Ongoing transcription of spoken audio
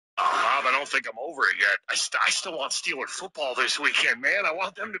don't think I'm over it yet. I still want Steeler football this weekend, man. I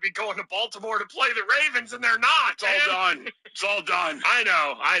want them to be going to Baltimore to play the Ravens, and they're not. It's all done. It's all done. I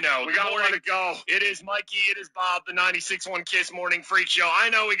know. We got to let it go. It is Mikey, it is Bob, the 96.1 Kiss Morning Freak Show.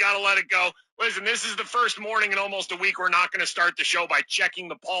 I know we got to let it go. Listen, this is the first morning in almost a week we're not going to start the show by checking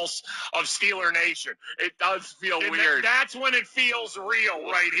the pulse of Steeler Nation. It does feel weird. That's when it feels real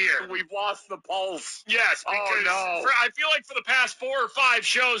right here. We've lost the pulse. Yes, because I feel like for the past 4 or 5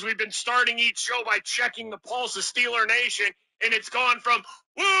 shows, we've been starting each show by checking the pulse of Steeler Nation, and it's gone from,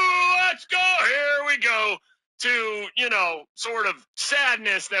 woo, let's go, here we go, to, sort of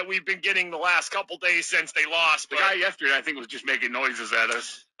sadness that we've been getting the last couple days since they lost. The guy yesterday, I think, was just making noises at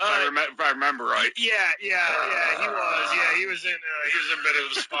us. If I remember right. Yeah, he was. Yeah, he was in a bit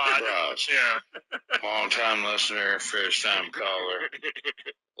of a spot. Ross, long-time listener, first-time caller.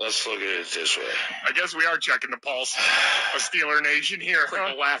 Let's look at it this way. I guess we are checking the pulse of Steeler Nation here.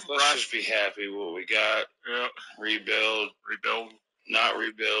 Like the last Let's just be happy with what we got. Yeah. Rebuild. Not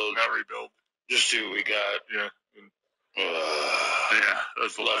rebuild. Just do what we got. Yeah.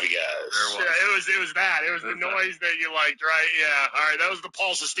 That's love you guys. Yeah, it was that. It was the noise that you liked, right? Yeah. All right, that was the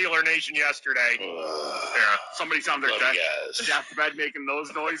pulse of Steeler Nation yesterday. Somebody sounded like deathbed making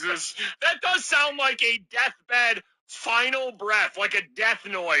those noises. That does sound like a deathbed final breath, like a death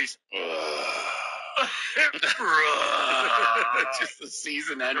noise. Just the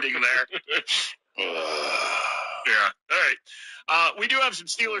season ending there. Yeah. All right. We do have some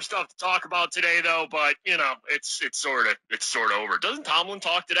Steelers stuff to talk about today, though. But it's sort of over. Doesn't Tomlin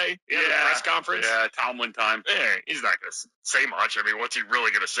talk today? Yeah. Press conference. Yeah, Tomlin time. He's not going to say much. I mean, what's he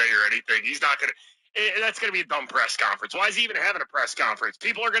really going to say or anything? He's not going to. That's going to be a dumb press conference. Why is he even having a press conference?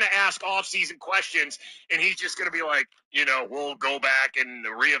 People are going to ask off-season questions, and he's just going to be like, we'll go back and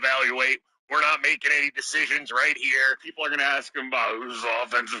reevaluate. We're not making any decisions right here. People are going to ask him about who's the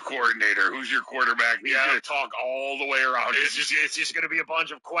offensive coordinator, who's your quarterback. He's going to talk all the way around. It's just going to be a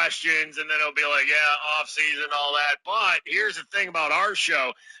bunch of questions, and then it'll be like, off season, all that. But here's the thing about our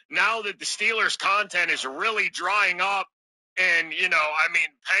show. Now that the Steelers content is really drying up, and,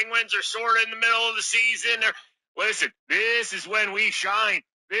 Penguins are sort of in the middle of the season. Listen, this is when we shine.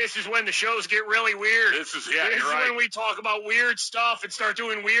 This is when the shows get really weird. This is when we talk about weird stuff and start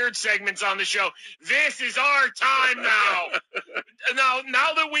doing weird segments on the show. This is our time now.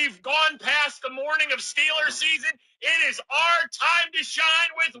 Now that we've gone past the morning of Steelers season, it is our time to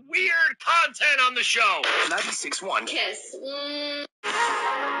shine with weird content on the show. 96.1 Kiss.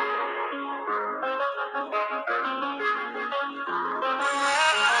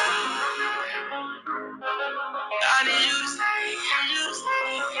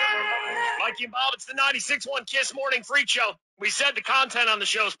 Mikey and Bob, it's the 96.1 Kiss Morning Freak Show. We said the content on the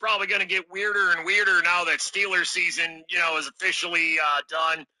show is probably going to get weirder and weirder now that Steelers season, is officially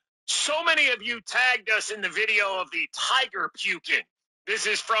done. So many of you tagged us in the video of the tiger puking. This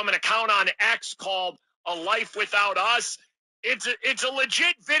is from an account on X called A Life Without Us. It's a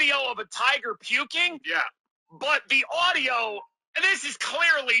legit video of a tiger puking. Yeah. But the audio, this is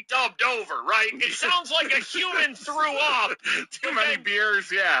clearly dubbed over, right? It sounds like a human threw up. Too many beers,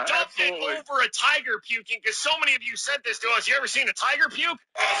 yeah. Dumped it over a tiger puking, because so many of you sent this to us. You ever seen a tiger puke?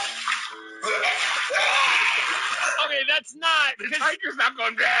 Okay, that's not. The tiger's not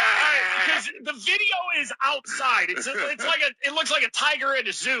going down. Because the video is outside. It looks like a tiger at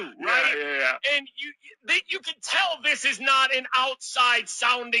a zoo, right? Yeah. And you can tell this is not an outside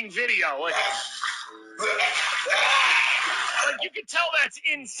sounding video. Like you can tell that's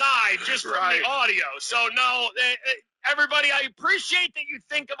inside just from the audio. So, no, everybody, I appreciate that you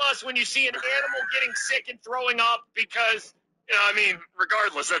think of us when you see an animal getting sick and throwing up because,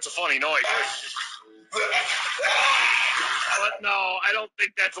 regardless, that's a funny noise. But, no, I don't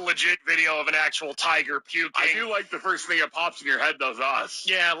think that's a legit video of an actual tiger puking. I do like the first thing that pops in your head, though, us.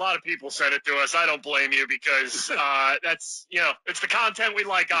 Yeah, a lot of people said it to us. I don't blame you because that's, it's the content we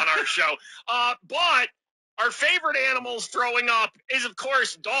like on our show. But our favorite animals throwing up is, of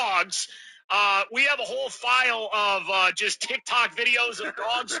course, dogs. We have a whole file of just TikTok videos of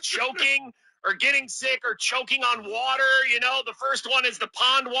dogs choking or getting sick or choking on water. The first one is the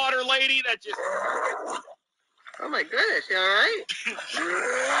pond water lady that just... Oh, my goodness. You all right?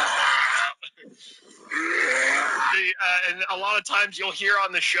 And a lot of times you'll hear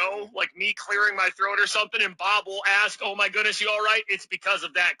on the show, like me clearing my throat or something, and Bob will ask, oh, my goodness, you all right? It's because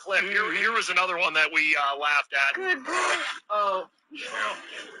of that clip. Mm-hmm. Here was another one that we laughed at. Good boy. Oh.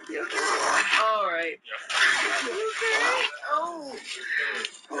 You okay? All right. Yeah. You okay? Oh.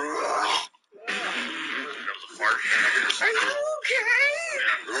 That was a fart. Are you okay?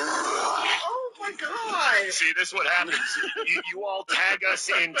 Yeah. Oh, my my God. See, this is what happens. You all tag us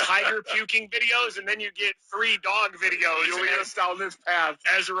in tiger puking videos, and then you get 3 dog videos. You lead us down this path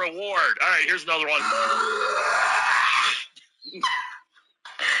as a reward. All right, here's another one.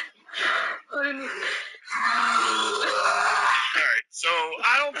 All right, so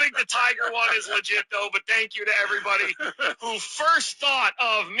I don't think the tiger one is legit, though, but thank you to everybody who first thought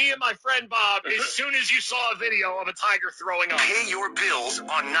of me and my friend Bob as soon as you saw a video of a tiger throwing up. Pay your bills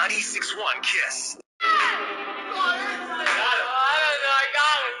on 96.1 KISS. I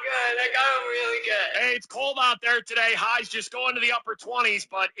got him good. I got him really good. Hey, it's cold out there today. Highs just going to the upper 20s,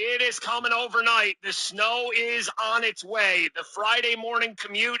 but it is coming overnight. The snow is on its way. The Friday morning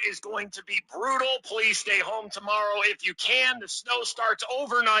commute is going to be brutal. Please stay home tomorrow if you can. The snow starts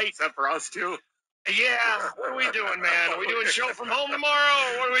overnight. Except for us, too. Yeah, what are we doing, man? Are we doing show from home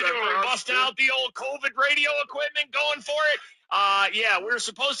tomorrow? What are we doing? Are we busting out the old COVID radio equipment, going for it? Yeah, we're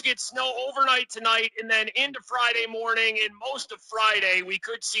supposed to get snow overnight tonight and then into Friday morning. And most of Friday, we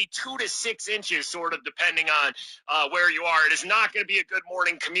could see 2 to 6 inches, sort of, depending on where you are. It is not going to be a good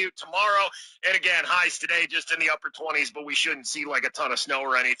morning commute tomorrow. And again, highs today just in the upper 20s, but we shouldn't see like a ton of snow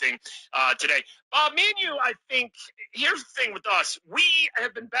or anything today. Bob, me and you, I think, here's the thing with us. We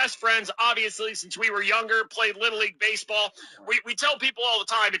have been best friends, obviously, since we were younger, played Little League Baseball. We tell people all the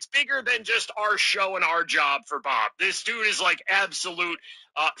time, it's bigger than just our show and our job for Bob. This dude is like absolute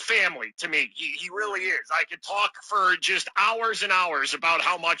family to me. He really is. I could talk for just hours and hours about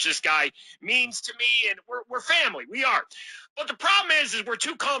how much this guy means to me, and we're family. We are. But the problem is we're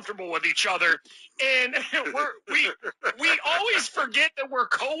too comfortable with each other, and we always forget that we're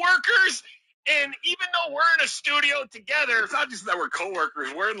coworkers. And even though we're in a studio together, it's not just that we're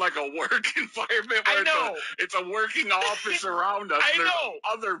coworkers. We're in like a work environment where I know. It's a working office around us. I There's know.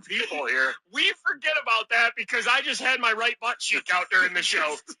 other people here. We forget about that because I just had my right butt cheek out during the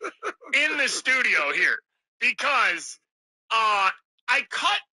show in the studio here because I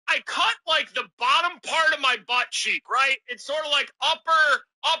cut like the bottom part of my butt cheek, right? It's sort of like upper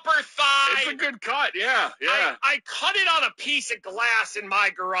thigh. It's a good cut, yeah. I cut it on a piece of glass in my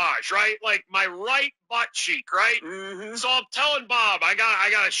garage, right? Like my right butt cheek, right? Mm-hmm. So I'm telling Bob, I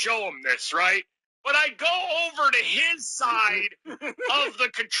gotta show him this, right? But I go over to his side of the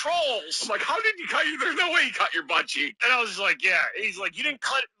controls. I'm like, how did you cut you? There's no way you cut your butt cheek. And I was like, yeah. He's like, you didn't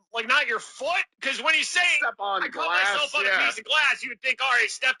cut, like, not your foot? Because when you say Step on I cut glass, myself on a piece of glass, you would think, all right,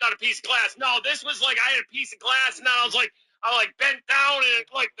 stepped on a piece of glass. No, this was like, I had a piece of glass, and then I bent down, and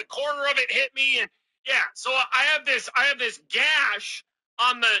like the corner of it hit me, and yeah. So I have this gash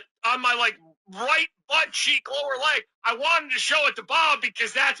on my like right butt cheek, lower leg. I wanted to show it to Bob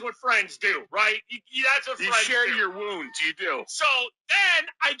because that's what friends do, right? That's what friends share do. your wounds. You do. So then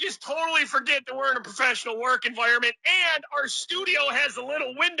I just totally forget that we're in a professional work environment, and our studio has a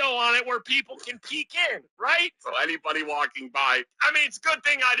little window on it where people can peek in, right? So anybody walking by. I mean, it's a good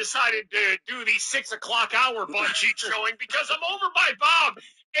thing I decided to do the 6 o'clock hour butt cheek showing because I'm over by Bob,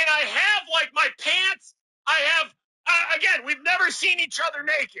 and I have like my pants. I have again, we've never seen each other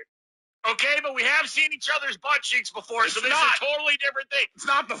naked. Okay, but we have seen each other's butt cheeks before, so this is a totally different thing. It's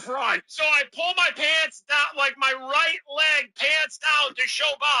not the front. So I pull my pants down, like my right leg pants down to show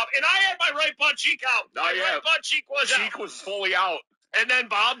Bob, and I had my right butt cheek out. My right butt cheek was out. Cheek was fully out. And then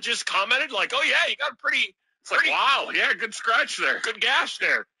Bob just commented like, oh, yeah, you got a pretty, like, wow, yeah, good scratch there. Good gash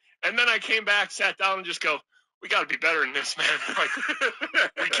there. And then I came back, sat down, and just go, we got to be better than this, man. Like,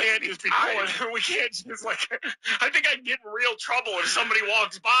 we can't just be pulling. We can't just, like, I think I'd get in real trouble if somebody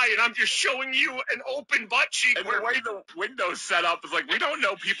walks by and I'm just showing you an open butt cheek. And the way the window's set up is like, we don't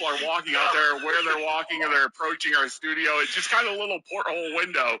know people are walking out there, where they're walking, or they're approaching our studio. It's just kind of a little porthole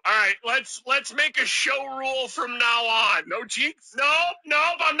window. All right, let's make a show rule from now on. No cheeks? No,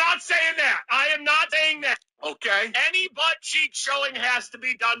 I'm not saying that. I am not saying that. Okay. Any butt cheek showing has to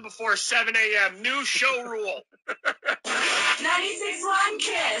be done before 7 a.m. New show rule. 96.1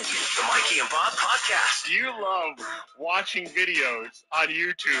 KISS. The Mikey and Bob Podcast. Do you love watching videos on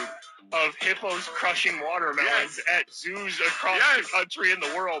YouTube of hippos crushing watermelons at zoos across the country and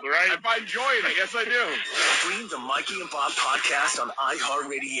the world, right? If I enjoy it, yes I do. Stream the Mikey and Bob Podcast on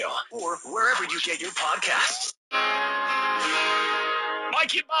iHeartRadio or wherever you get your podcasts.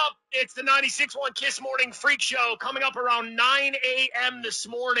 Mikey and Bob, it's the 96.1 KISS Morning Freak Show coming up around 9 a.m. this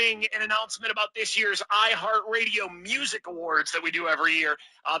morning. An announcement about this year's iHeartRadio Music Awards that we do every year.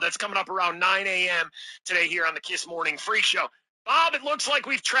 That's coming up around 9 a.m. today here on the KISS Morning Freak Show. Bob, it looks like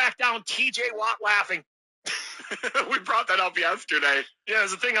we've tracked down TJ Watt laughing. We brought that up yesterday. Yeah,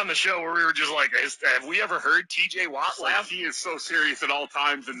 there's a thing on the show where we were just like, have we ever heard TJ Watt laugh? He is so serious at all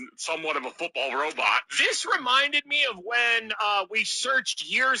times and somewhat of a football robot. This reminded me of when we searched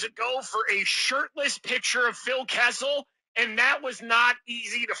years ago for a shirtless picture of Phil Kessel, and that was not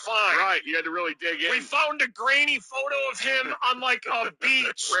easy to find. Right, you had to really dig in. We found a grainy photo of him on like a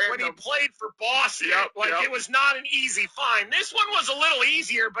beach when he played for Boston. It was not an easy find. This one was a little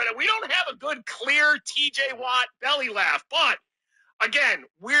easier, but we don't have a good, clear TJ Watt belly laugh. But again,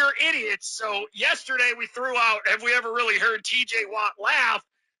 we're idiots. So yesterday we threw out, have we ever really heard TJ Watt laugh?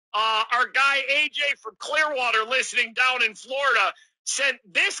 Our guy AJ from Clearwater, listening down in Florida, sent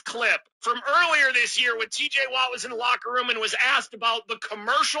this clip from earlier this year when TJ Watt was in the locker room and was asked about the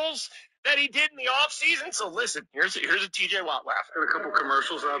commercials that he did in the offseason. So listen, here's a TJ Watt laugh. Got a couple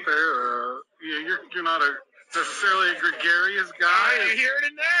commercials out there. You're not necessarily a gregarious guy. You hear it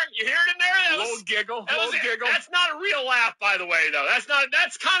in there? You hear it in there? Low giggle. That's not a real laugh, by the way, though. That's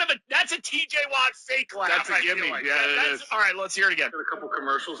a TJ Watt fake laugh. That's a gimme. Like. Yeah, it is. All right, let's hear it again. Got a couple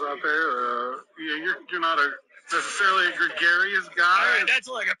commercials out there. You're not necessarily a gregarious guy. All right, that's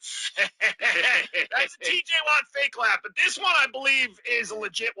like that's a TJ Watt fake laugh. But this one, I believe, is a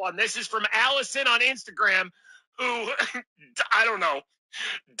legit one. This is from Allison on Instagram, who, I don't know,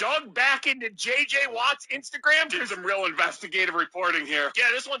 dug back into JJ Watt's Instagram. Did some real investigative reporting here.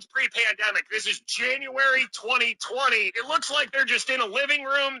 Yeah, this one's pre-pandemic. This is January 2020. It looks like they're just in a living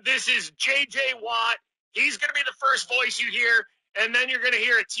room. This is JJ Watt. He's going to be the first voice you hear, and then you're going to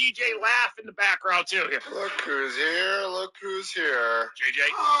hear a TJ laugh in the background, too. Yeah. Look who's here. Look who's here. JJ.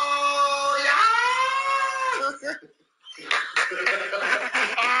 Oh, yeah.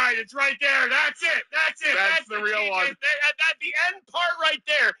 All right, it's right there. That's it. That's the real TJ. one. At the end part right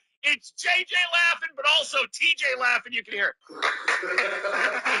there, it's JJ laughing, but also TJ laughing. You can hear it.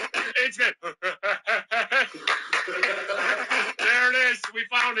 It's good. There it is. We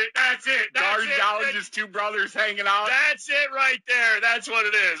found it. That's it. Guard down, just two brothers hanging out. That's it right there. That's what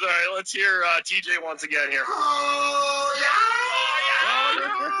it is. All right, let's hear TJ once again here. Oh, yeah. Oh,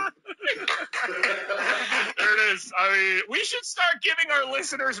 yeah. There it is. I mean, we should start giving our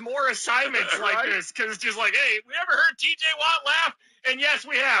listeners more assignments like this, because it's just like, hey, we ever heard TJ Watt laugh? And yes,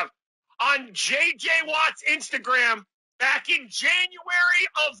 we have. On JJ Watt's Instagram back in January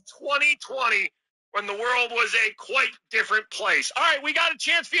of 2020, when the world was a quite different place. All right, we got a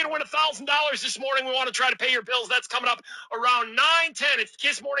chance for you to win $1,000 this morning. We want to try to pay your bills. That's coming up around 9:10. It's the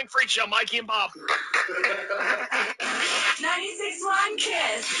Kiss Morning Freak Show. Mikey and Bob. 96.1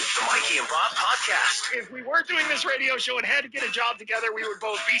 Kiss. The Mikey and Bob Podcast. If we weren't doing this radio show and had to get a job together, we would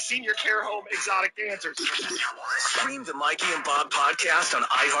both be senior care home exotic dancers. Stream the Mikey and Bob Podcast on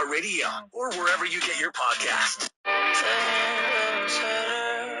iHeartRadio or wherever you get your podcasts.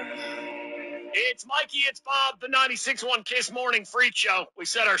 It's Mikey, it's Bob, the 96.1 Kiss Morning Freak Show. We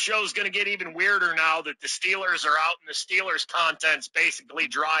said our show's going to get even weirder now that the Steelers are out and the Steelers content's basically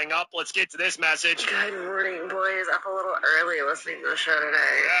drying up. Let's get to this message. Good morning, boys. Up a little early listening to the show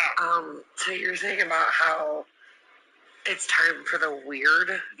today. Yeah. So you're thinking about how it's time for the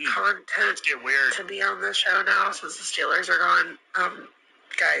weird content Let's get weird. to be on the show now since the Steelers are gone.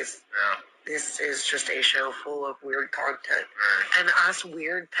 Guys, Yeah. this is just a show full of weird content. Right. And us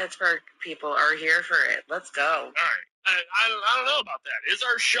weird Pittsburgh people are here for it. Let's go. All right. I don't know about that. Is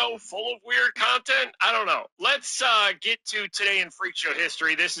our show full of weird content? I don't know. Let's get to Today in Freak Show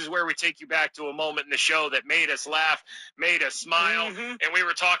history. This is where we take you back to a moment in the show that made us laugh, made us smile, and we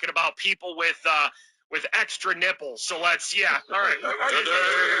were talking about people with extra nipples. So let's, all right.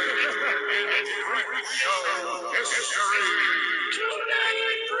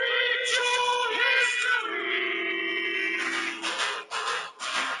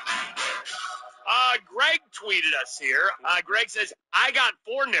 Greg tweeted us here. Greg says, I got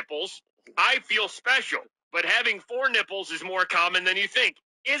 4 nipples. I feel special, but having 4 nipples is more common than you think.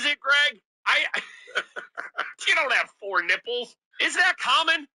 Is it, Greg? You don't have 4 nipples. Is that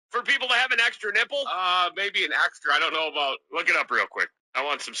common for people to have an extra nipple? Maybe an extra. I don't know about. Look it up real quick. I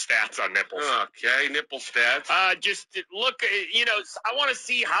want some stats on nipples. Okay, nipple stats. Just look, I want to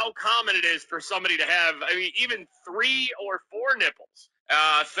see how common it is for somebody to have, even 3 or 4 nipples.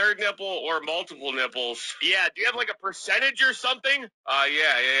 Third nipple or multiple nipples. Yeah, do you have like a percentage or something?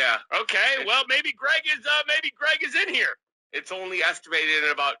 Yeah. Okay, well, maybe Greg is in here. It's only estimated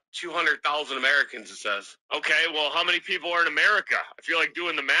at about 200,000 Americans, it says. Okay, well, how many people are in America? I feel like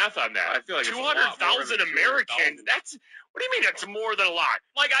doing the math on that. I feel like it's a lot more 200,000 than Americans. 200,000. What do you mean that's more than a lot?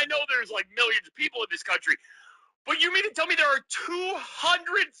 Like, I know there's like millions of people in this country, but you mean to tell me there are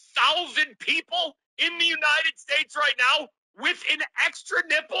 200,000 people in the United States right now with an extra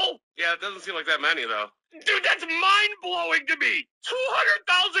nipple? Yeah, it doesn't seem like that many, though. Dude, that's mind-blowing to me.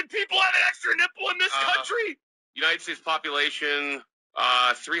 200,000 people have an extra nipple in this country. United States population,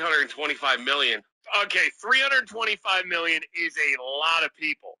 325 million. Okay, 325 million is a lot of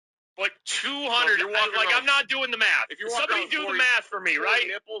people. But 200, I'm not doing the math. If you're somebody do the math for me, right?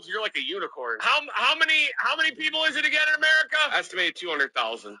 Nipples, you're like a unicorn. How many people is it again in America? Estimated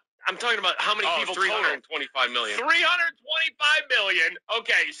 200,000. I'm talking about how many people 325 million. 325 million.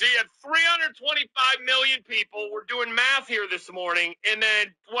 Okay, so you have 325 million people. We're doing math here this morning. And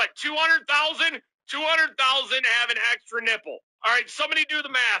then, 200,000? 200,000 have an extra nipple. All right, somebody do the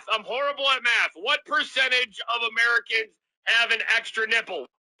math. I'm horrible at math. What percentage of Americans have an extra nipple?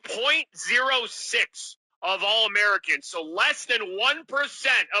 0.06 of all Americans. So less than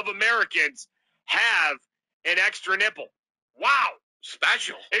 1% of Americans have an extra nipple. Wow.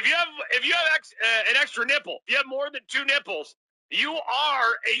 Special. If you have an extra nipple, if you have more than 2 nipples, you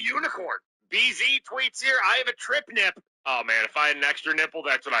are a unicorn. BZ tweets here, I have a trip nip. Oh, man, if I had an extra nipple,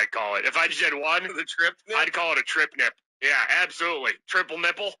 that's what I'd call it. If I just had one, The trip nip? I'd call it a trip nip. Yeah, absolutely. Triple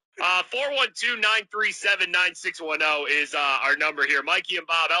nipple. 412-937-9610 is our number here. Mikey and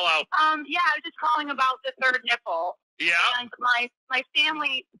Bob, hello. Yeah, I was just calling about the third nipple. Yeah. And my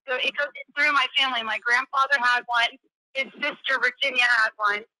family, so it goes through my family. My grandfather had one. His sister Virginia had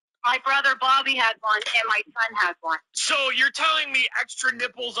one. My brother Bobby had one, and my son has one. So you're telling me extra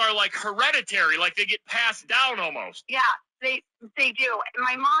nipples are like hereditary, like they get passed down almost? Yeah, they do. And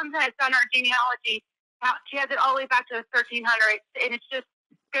my mom has done her genealogy. She has it all the way back to the 1300s, and it just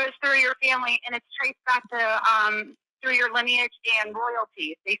goes through your family, and it's traced back to through your lineage and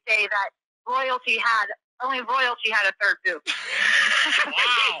royalty. They say that only royalty had a third boob.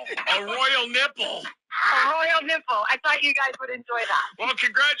 Wow, a royal nipple. A royal nipple. I thought you guys would enjoy that. Well,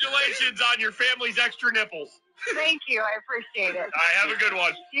 congratulations on your family's extra nipples. Thank you. I appreciate it. All right, have a good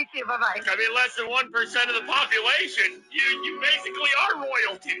one. You too. Bye-bye. I mean, less than 1% of the population. You basically are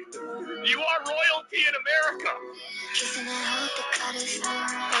royalty. You are royalty in America.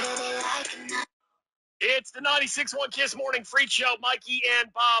 It's the 96.1 Kiss Morning Freak Show. Mikey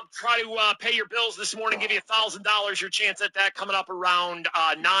and Bob try to pay your bills this morning, give you $1,000. Your chance at that coming up around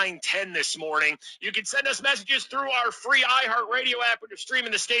 9:10 this morning. You can send us messages through our free iHeartRadio app when you're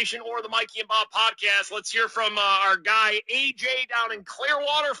streaming the station or the Mikey and Bob podcast. Let's hear from our guy, AJ, down in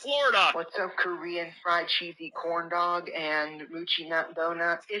Clearwater, Florida. What's up, Korean fried cheesy corn dog and mochi nut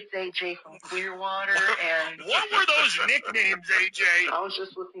donuts? It's AJ from Clearwater. And what were those nicknames, AJ? I was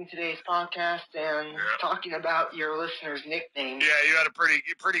just listening to today's podcast and talking about your listeners' nicknames. Yeah, you had a pretty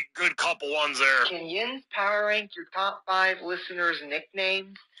good couple ones there. Can Yin's power rank your top 5 listeners'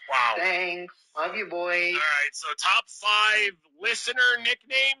 nicknames? Wow. Thanks. Love you, boys. All right, so top 5 listener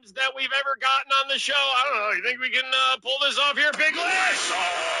nicknames that we've ever gotten on the show. I don't know. You think we can pull this off here? Big list.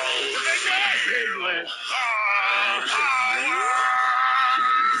 Big list.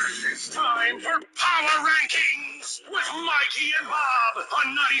 It's time for Power Rankings with Mikey and Bob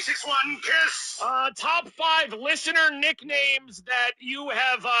on 96.1 Kiss. Top 5 listener nicknames that you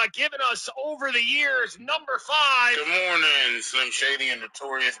have given us over the years. Number 5. Good morning, Slim Shady and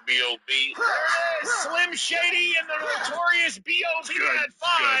Notorious B.O.B. Slim Shady and the Notorious B.O.B. at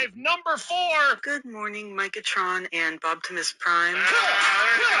 5. Number 4. Good morning, Micatron and Bobtimus Prime. There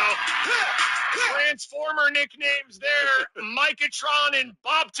you go. Transformer nicknames there. Micatron and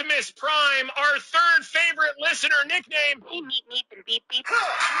Bobtimus Prime. Our third favorite listener nickname. Meep, meep, and beep, beep.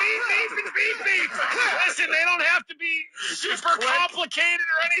 Meep, meep, and beep, beep. Listen, they don't have to be super complicated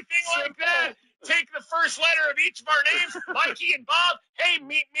or anything like that. Take the first letter of each of our names, Mikey and Bob. Hey,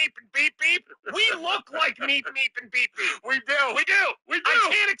 Meep, Meep, and Beep, Beep. We look like Meep, Meep, and Beep, Beep. We do. I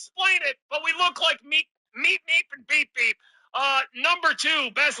can't explain it, but we look like Meep, Meep, and Beep, Beep. Number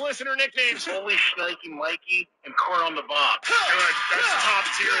 2, best listener nicknames. Holy Shnikey Mikey and Corn on the Bob. Good. That's top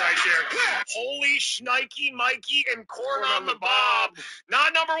tier right there. Holy Shnikey Mikey and Corn on the Bob.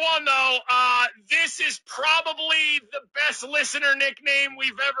 Not number 1, though. This is probably the best listener nickname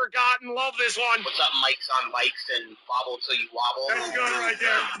we've ever gotten. Love this one. What's up, Mike's on bikes and wobble till you wobble? That's good right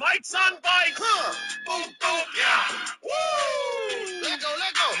there. Mike's on bikes. Boom, boom, yeah. Woo! Let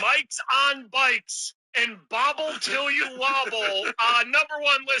go. Mike's on bikes and bobble till you wobble. Number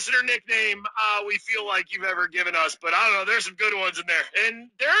 1 listener nickname we feel like you've ever given us, but I don't know, there's some good ones in there.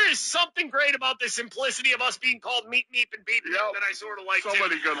 And there is something great about the simplicity of us being called Meep, Meep, and Beep Beep that I sort of like So too.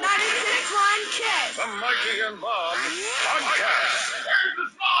 many good ones. 96.1 Kiss. The Mikey and Bob Podcast. There's the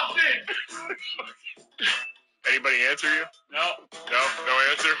sausage! Anybody answer you? No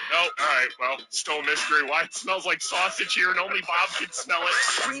answer? No? All right, well, still a mystery. Why it smells like sausage here and only Bob can smell it.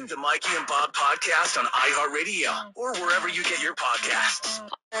 Stream the Mikey and Bob Podcast on iHeartRadio or wherever you get your podcasts.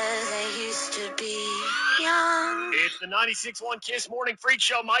 As I used to be. young. It's the 96.1 Kiss Morning Freak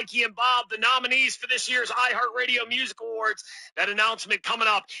Show. Mikey and Bob, the nominees for this year's iHeartRadio Music Awards. That announcement coming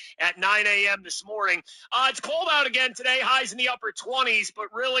up at 9 a.m. this morning. It's cold out again today, highs in the upper 20s,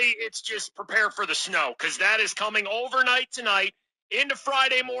 but really it's just prepare for the snow because that is coming overnight tonight into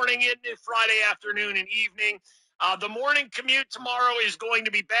Friday morning, into Friday afternoon and evening. The morning commute tomorrow is going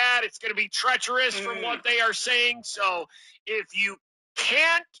to be bad. It's going to be treacherous from what they are saying. So if you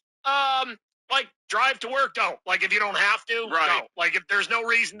can't, drive to work, don't. Like, if you don't have to, don't. Like, if there's no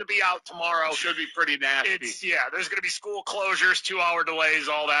reason to be out tomorrow. Should be pretty nasty. There's going to be school closures, 2-hour delays,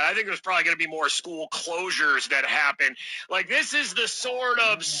 all that. I think there's probably going to be more school closures that happen. Like, this is the sort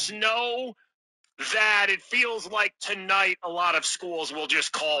of snow that it feels like tonight a lot of schools will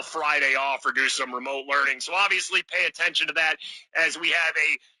just call Friday off or do some remote learning. So obviously pay attention to that as we have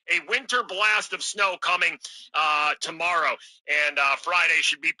a winter blast of snow coming tomorrow. And Friday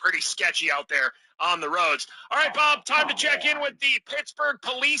should be pretty sketchy out there on the roads. All right, Bob, time to check in with the Pittsburgh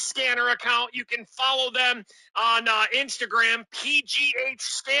Police Scanner account. You can follow them on Instagram, PGH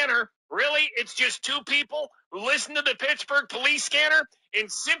Scanner. Really, it's just two people who listen to the Pittsburgh Police Scanner and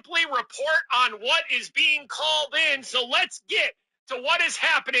simply report on what is being called in. So let's get to what is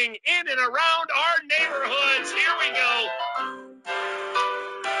happening in and around our neighborhoods. Here we go.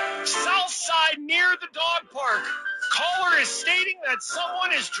 South side near the dog park. Caller is stating that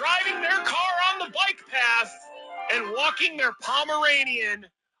someone is driving their car on the bike path and walking their Pomeranian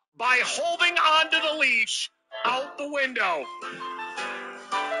by holding onto the leash out the window.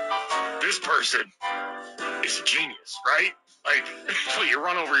 This person is a genius, right? Like, you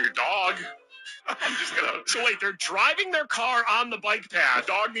run over your dog. I'm just gonna. So wait, they're driving their car on the bike path.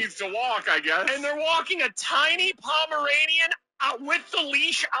 The dog needs to walk, I guess. And they're walking a tiny Pomeranian out with the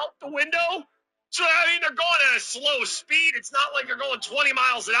leash out the window. So, I mean, they're going at a slow speed. It's not like they're going 20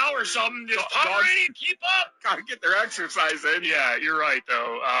 miles an hour or something. Just Pomeranian, keep up. Gotta get their exercise in. Yeah, you're right,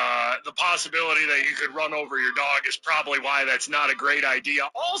 though. The possibility that you could run over your dog is probably why that's not a great idea.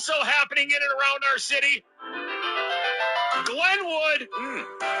 Also happening in and around our city, Glenwood.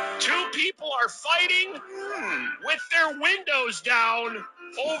 Two people are fighting with their windows down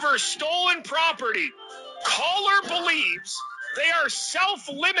over stolen property. Caller believes they are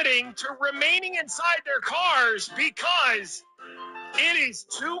self-limiting to remaining inside their cars because it is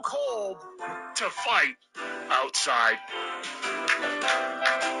too cold to fight outside.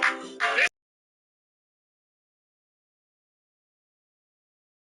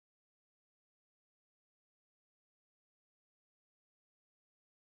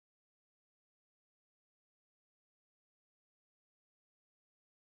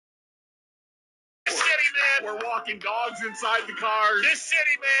 We're walking dogs inside the cars. This city,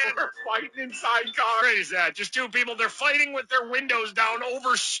 man. We're fighting inside cars. What is that? Just two people. They're fighting with their windows down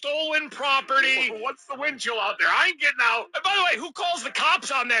over stolen property. What's the wind chill out there? I ain't getting out. And by the way, who calls the cops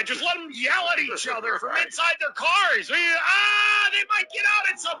on that? Just let them yell at each other from inside their cars. They might get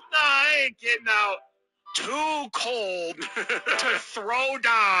out at something. Nah, I ain't getting out. Too cold to throw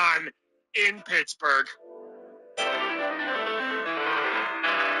down in Pittsburgh.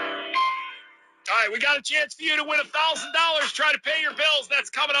 All right, we got a chance for you to win $1,000. Try to pay your bills. That's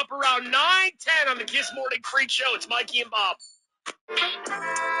coming up around 9:10 on the Kiss Morning Freak Show. It's Mikey and Bob.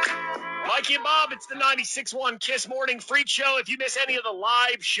 Mikey and Bob, it's the 96.1 Kiss Morning Freak Show. If you miss any of the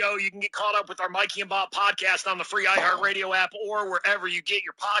live show, you can get caught up with our Mikey and Bob podcast on the free iHeartRadio app or wherever you get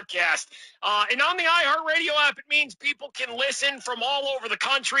your podcast. And on the iHeartRadio app, it means people can listen from all over the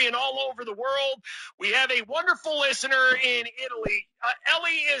country and all over the world. We have a wonderful listener in Italy.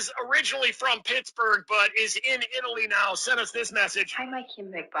 Ellie is originally from Pittsburgh, but is in Italy now. Sent us this message. Hi, Mikey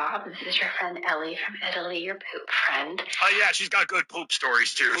and Big Bob. This is your friend Ellie from Italy, your poop friend. Yeah, she's got good poop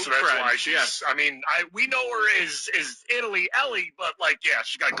stories, too, so that's why she's, I mean, we know her as Italy Ellie, but,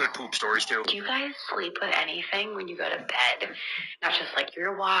 she's got good poop stories, too. Do you guys sleep with anything when you go to bed? Not just,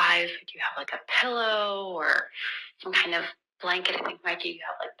 your wife. Do you have, a pillow or some kind of blanket? I think, Mikey, you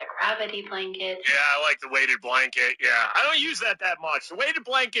have, the gravity blanket. Yeah, I like the weighted blanket. Yeah, I don't use that much. The weighted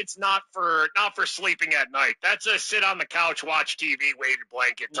blanket's not for sleeping at night. That's a sit on the couch, watch TV, weighted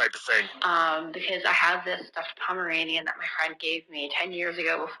blanket type of thing. Because I have this stuffed Pomeranian that my friend gave me 10 years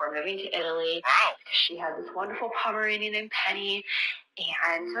ago before moving to Italy. Wow. She had this wonderful Pomeranian named Penny.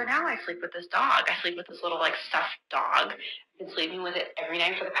 And so now I sleep with this dog. I sleep with this little, stuffed dog. I've been sleeping with it every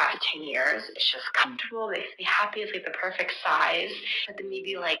night for the past 10 years. It's just comfortable, makes me happy. It's, the perfect size. But the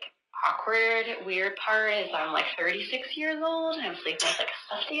maybe, awkward, weird part is I'm, 36 years old, and I'm sleeping with, a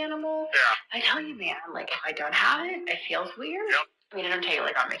stuffed animal. Yeah. I tell you, man, if I don't have it, it feels weird. Yep. I mean, I don't take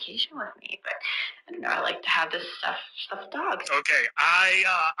it, on vacation with me, but I don't know, I like to have this stuffed dog. Okay, I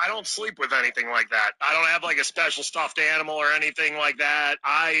don't sleep with anything like that. I don't have like a special stuffed animal or anything like that.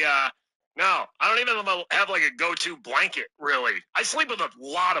 No, I don't even have like a go-to blanket, really. I sleep with a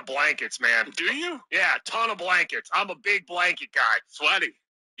lot of blankets, man. Do you? Yeah, ton of blankets. I'm a big blanket guy. Sweaty.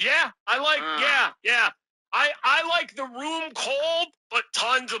 Yeah, I like, yeah. I like the room cold, but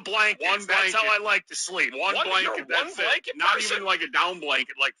tons of blankets. One blanket. That's how I like to sleep. One blanket, that's it. Not even like a down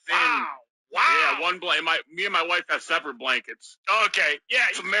blanket, like thin. Wow. Yeah, one blanket. Me and my wife have separate blankets. Okay, yeah.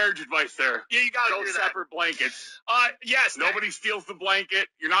 Some marriage advice there. Yeah, you gotta Go do that. separate blankets. Yes. Nobody steals the blanket.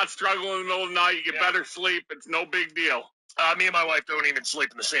 You're not struggling in the middle of the night. You get better sleep. It's no big deal. Me and my wife don't even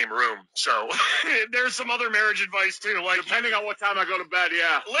sleep in the same room, so there's some other marriage advice too. Like depending on what time I go to bed,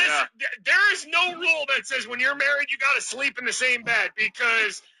 Listen, there is no rule that says when you're married you got to sleep in the same bed,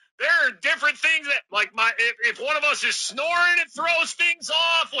 because there are different things that, like, if one of us is snoring, it throws things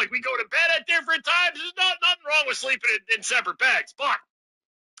off. Like, we go to bed at different times. There's nothing wrong with sleeping in separate beds. But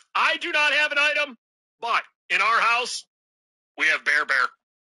I do not have an item. But in our house, we have Bear.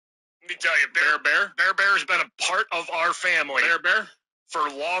 Let me tell you, Bear has been a part of our family. Bear? For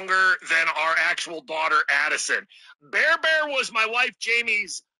longer than our actual daughter, Addison. Bear was my wife,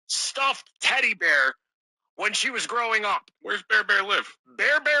 Jamie's stuffed teddy bear when she was growing up. Where's Bear live?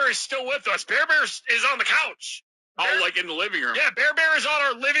 Bear is still with us. Bear is on the couch. Like in the living room? Yeah, Bear is on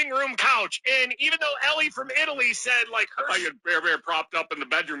our living room couch. And even though Ellie from Italy said, like, her... I thought you had Bear propped up in the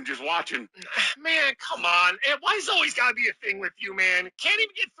bedroom just watching. Man, come on. Why's it always got to be a thing with you, man? Can't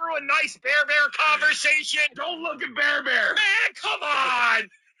even get through a nice Bear conversation. Don't look at Bear. Man, come on.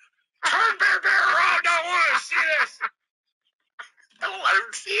 Turn Bear around. I want to see this. Don't let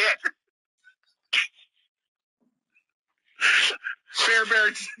him see it. Bear.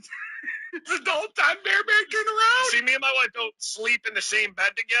 It's adult time. Bear, turn around. See, me and my wife don't sleep in the same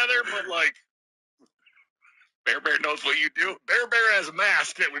bed together, but, like, Bear knows what you do. Bear has a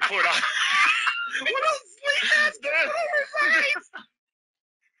mask that we put on. What a sleep mask over his face.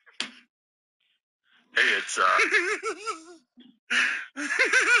 Hey, it's,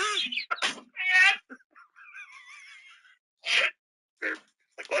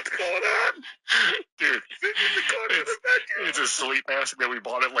 Like, what's going on? Dude, it's a sleep mask that we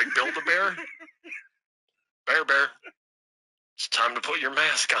bought at, like, Build-A-Bear. Bear, it's time to put your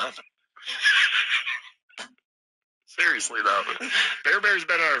mask on. Seriously, though. Bear's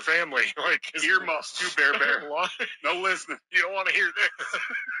been in our family. Like, earmuffs too, Bear. No listening. You don't want to hear this.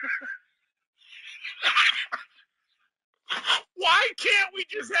 Why can't we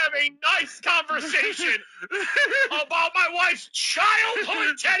just have a nice conversation about my wife's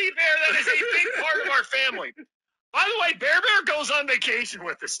childhood teddy bear that is a big part of our family? By the way, Bear goes on vacation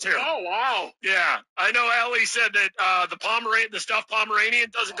with us, too. Oh, wow. Yeah. I know Ellie said that the stuffed Pomeranian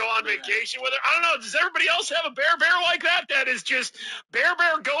doesn't go on vacation with her. I don't know. Does everybody else have a Bear like that? That is just Bear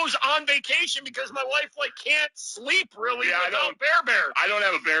goes on vacation because my wife, like, can't sleep really without Bear. I don't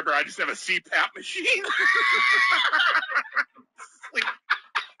have a Bear. I just have a CPAP machine.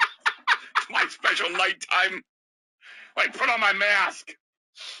 It's my special nighttime. Like, put on my mask.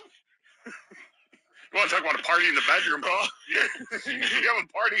 You want to talk about a party in the bedroom? Oh, yeah. You have a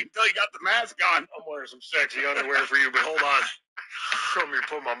party until you got the mask on. I'm wearing some sexy underwear for you, but hold on. Show me to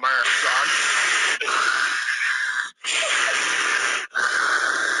put my mask on.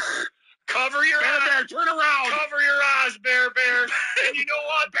 Cover your eyes. Bear, turn around. Cover your eyes, Bear. And you know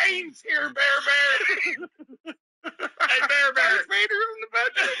what? Bane's here, Bear. Hey, Bear. Darth Vader's in the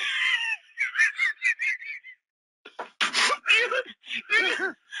bedroom.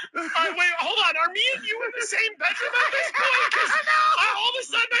 All right, wait, hold on. Are me and you in the same bedroom at this point? Because all of a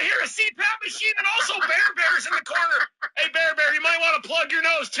sudden I hear a CPAP machine and also Bear's in the corner. Hey, Bear, you might want to plug your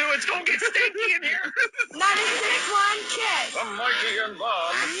nose, too. It's going to get stinky in here. 96.1 Kiss. The Mikey and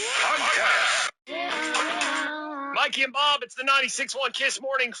Bob Podcast. Mikey and Bob, it's the 96.1 Kiss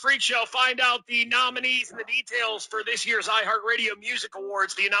Morning Freak Show. Find out the nominees and the details for this year's iHeartRadio Music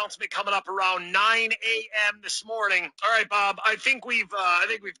Awards. The announcement coming up around 9 a.m. this morning. All right, Bob, I think we've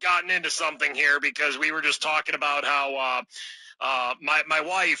gotten into something here because we were just talking about how my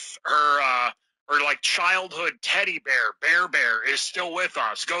wife, her like childhood teddy bear is still with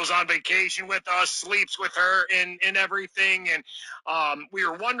us, goes on vacation with us, sleeps with her and everything. And we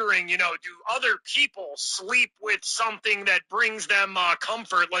were wondering, do other people sleep with something that brings them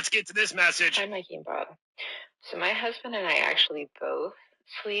comfort? Let's get to this message. Hi, Mikey and Bob. So my husband and I actually both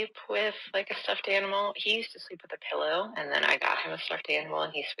sleep with like a stuffed animal. He used to sleep with a pillow, and then I got him a stuffed animal,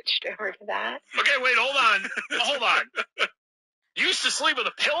 and he switched over to that. Okay, wait, hold on. You used to sleep with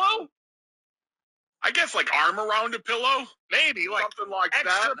a pillow? I guess like arm around a pillow, maybe like something like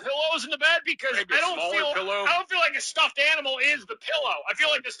extra that. pillows in the bed, because Maybe I a don't smaller pillow. like a stuffed animal is the pillow. I feel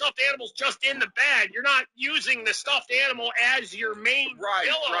like the stuffed animal's just in the bed. You're not using the stuffed animal as your main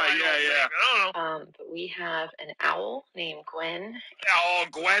pillow. Right, yeah. I don't know. But we have an owl named Gwen. Oh,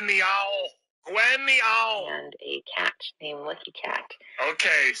 Gwen the owl. Gwen the owl. And a cat named Lucky Cat.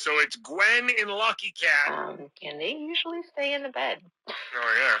 Okay, so it's Gwen and Lucky Cat. And they usually stay in the bed. Oh,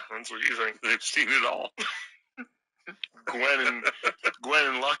 yeah, that's what you think. They've seen it all. Gwen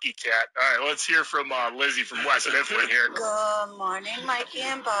and Lucky Cat. All right, let's hear from Lizzie from West Mifflin here. Good morning, Mikey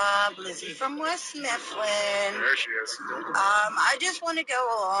and Bob. Lizzie from West Mifflin. There she is. I just want to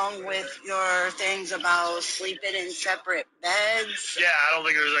go along with your things about sleeping in separate beds. Yeah, I don't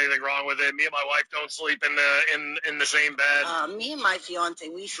think there's anything wrong with it. Me and my wife don't sleep in the same bed. Me and my fiance,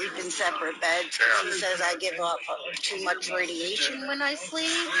 we sleep in separate beds. Yeah. He says I give up too much radiation when I sleep,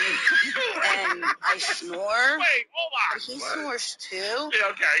 and I snore. Wait, hold on. He snores too.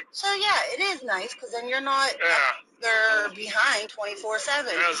 Yeah, okay. So yeah, it is nice because then you're not up there behind 24/7.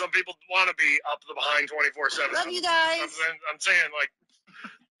 Yeah, some people want to be up the behind 24/7. Love you guys. I'm saying, like,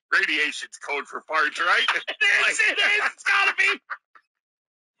 Radiation's code for farts, right? it is. It's gotta be.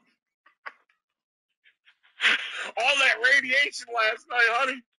 All that radiation last night,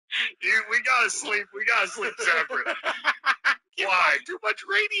 honey. We gotta sleep separate. Why? Too much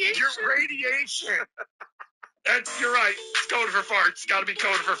radiation. Your radiation. You're right. It's coded for farts. It's got to be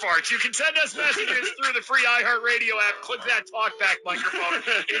coded for farts. You can send us messages through the free iHeartRadio app. Click that talkback microphone.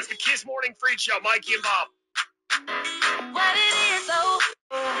 It's the Kiss Morning Freak Show. Mikey and Bob. What it is,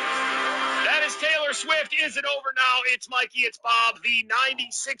 That is Taylor Swift. Is it over now? It's Mikey. It's Bob. The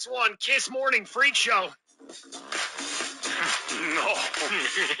 96.1 Kiss Morning Freak Show. No.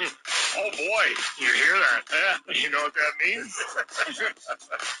 Oh, boy. You hear that? Yeah. You know what that means?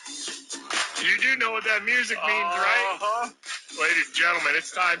 You do know what that music means, right? Ladies and gentlemen,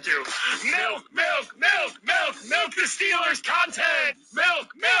 it's time to milk the Steelers content.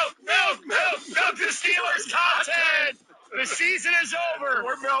 Milk the Steelers content. The season is over.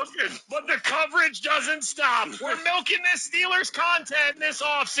 We're milking. But the coverage doesn't stop. We're milking this Steelers content this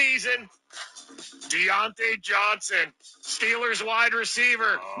offseason. Deontay Johnson, Steelers wide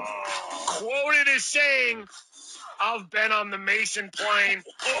receiver, quoted as saying, "I've been on the Mason plane."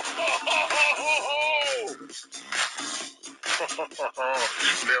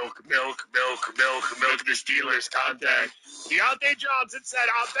 Milk the Steelers content. Deontay Johnson said,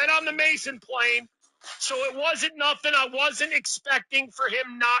 "I've been on the Mason plane, so it wasn't nothing I wasn't expecting for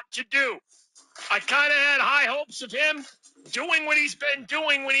him not to do. I kind of had high hopes of him doing what he's been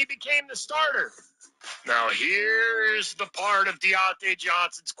doing when he became the starter." Now, here's the part of Deontay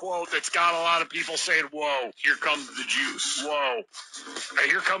Johnson's quote that's got a lot of people saying, whoa. Here comes the juice. Whoa. Now,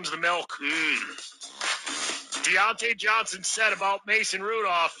 here comes the milk. Deontay Johnson said about Mason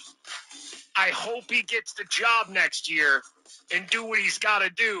Rudolph, "I hope he gets the job next year and do what he's got to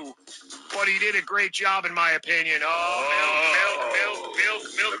do, but he did a great job in my opinion." Milk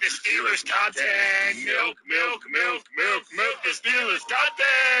the Steelers content. Milk the Steelers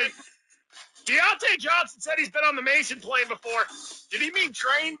content. Deontay Johnson said he's been on the Mason plane before. Did he mean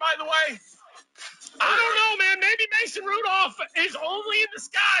train, by the way? I don't know, man. Maybe Mason Rudolph is only in the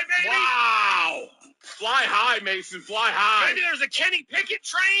sky, baby. Wow. Fly high, Mason. Fly high. Maybe there's a Kenny Pickett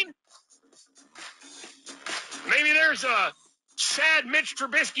train. Maybe there's a sad Mitch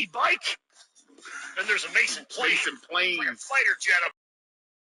Trubisky bike. And there's a Mason plane. Mason plane. Like a fighter jet up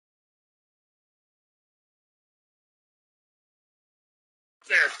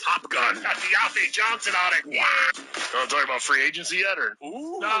there. Top Gun. Got Deontay Johnson on it. Wow. Don't talk about free agency yet, or?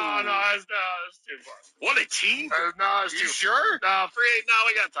 Ooh. No, that's too far. What a team. No, it's You too sure? No, we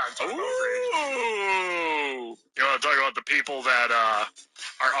got time to talk about free agency. Ooh. You want to talk about the people that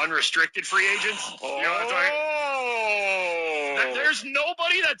are unrestricted free agents? You know what I'm talking? There's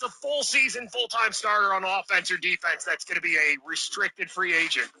nobody that's a full season, full-time starter on offense or defense that's going to be a restricted free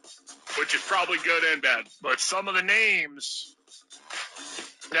agent. Which is probably good and bad. But some of the names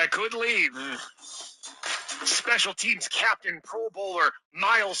that could leave. Special teams captain, Pro Bowler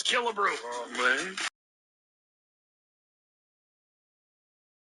Miles Killebrew. Oh, man.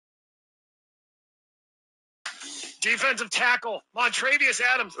 Defensive tackle, Montravius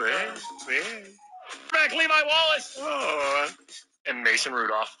Adams. Back Levi Wallace. And Mason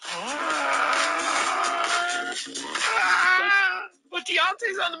Rudolph. But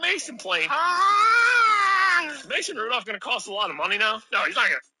Deontay's on the Mason plane. Is Mason Rudolph going to cost a lot of money now? No, he's not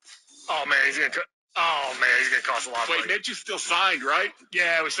going to. Oh, man, he's going to. Oh, man, he's going to cost a lot of money. Wait, Mitch is still signed, right?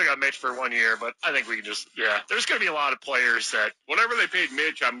 Yeah, we still got Mitch for 1 year, but I think we can just, there's going to be a lot of players that, Whatever they paid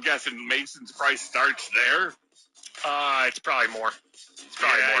Mitch, I'm guessing Mason's price starts there. it's probably more. It's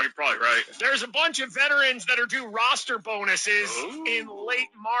probably more. You're probably right. There's a bunch of veterans that are due roster bonuses in late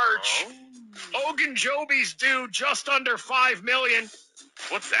March. Ogunjobi's due just under $5 million.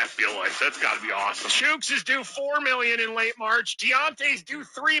 What's that feel like? That's got to be awesome. Chooks is due $4 million in late March. Deontay's due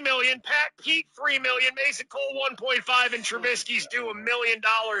 $3 million. Pat Pete $3 million. Mason Cole $1.5, and Trubisky's due $1 million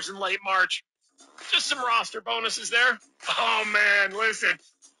in late March. Just some roster bonuses there. Oh man, listen.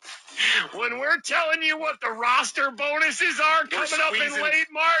 When we're telling you what the roster bonuses are coming up in late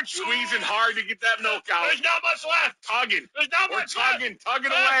March, squeezing hard to get that milk out. There's not much left. Tugging. There's not much left.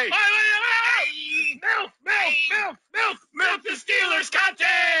 Tugging away. Milk the Steelers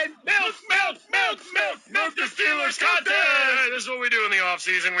content. Milk the Steelers content. This is what we do in the off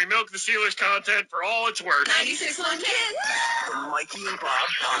season. We milk the Steelers content for all it's worth. 96.1 Kids. The Mikey and Bob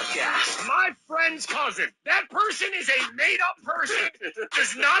Podcast. My friend's cousin. That person is a made-up person.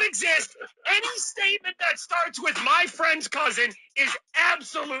 Does not exist. Any statement that starts with my friend's cousin is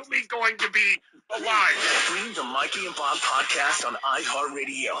absolutely going to be a lie. Stream the Mikey and Bob Podcast on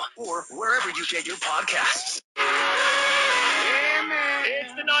iHeartRadio or wherever you get your podcasts. Yeah, man.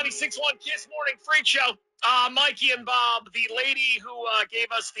 It's the 96.1 Kiss Morning Freak Show. Mikey and Bob, the lady who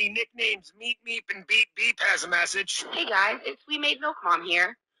gave us the nicknames Meep, Meep, and Beep, Beep has a message. Hey guys, it's We Made Milk Mom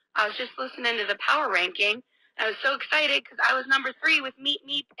here. I was just listening to the power ranking. I was so excited because I was number 3 with Meep,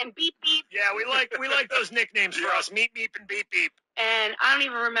 Meep, and Beep, Beep. Yeah, we like those nicknames for us, Meep, Meep, and Beep, Beep. And I don't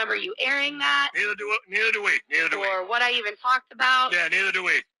even remember you airing that. Neither do we. Or what I even talked about. Yeah, neither do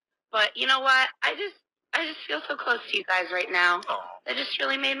we. But you know what? I just feel so close to you guys right now. Oh. That just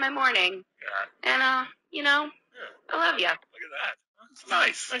really made my morning. Yeah. And I love you. Look at that. That's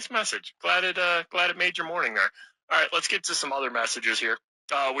nice. Nice message. Glad it made your morning there. All right, let's get to some other messages here.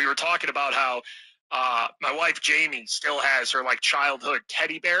 We were talking about how my wife Jamie still has her childhood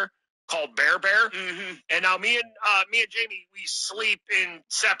teddy bear called Bear Bear. Mm-hmm. And now me and Jamie, we sleep in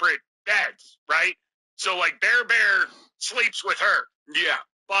separate beds, right? So Bear Bear sleeps with her. Yeah.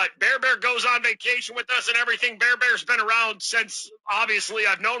 But Bear Bear goes on vacation with us and everything. Bear Bear's been around since, obviously,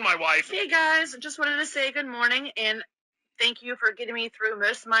 I've known my wife. Hey, guys. I just wanted to say good morning and thank you for getting me through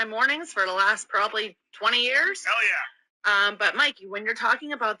most of my mornings for the last probably 20 years. Hell yeah. But, Mikey, when you're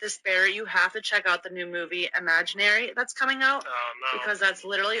talking about this bear, you have to check out the new movie Imaginary that's coming out. Oh, no. Because that's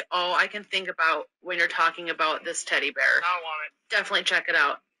literally all I can think about when you're talking about this teddy bear. I don't want it. Definitely check it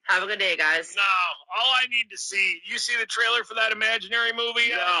out. Have a good day, guys. No, all I need to see, you see the trailer for that Imaginary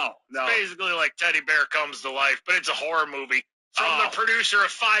movie? No. It's basically like Teddy Bear Comes to Life, but it's a horror movie. From the producer of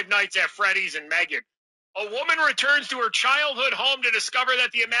Five Nights at Freddy's and Megan. A woman returns to her childhood home to discover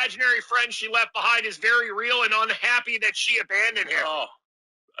that the imaginary friend she left behind is very real and unhappy that she abandoned him. Oh,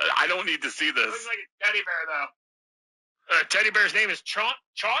 I don't need to see this. Looks like a teddy bear, though. Teddy bear's name is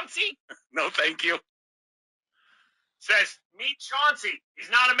Chauncey? No, thank you. Says, meet Chauncey. He's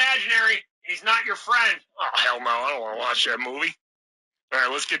not imaginary. He's not your friend. Oh, hell no. I don't want to watch that movie. All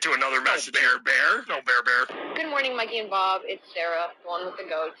right, let's get to another message. Bear Bear. No Bear Bear. Good morning, Mikey and Bob. It's Sarah, the one with the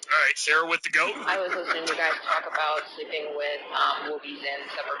goat. All right, Sarah with the goat. I was listening to you guys talk about sleeping with whoopies and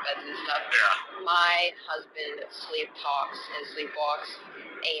separate beds and stuff. Yeah. My husband sleep talks and sleepwalks,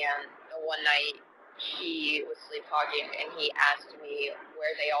 and one night he was sleepwalking and he asked me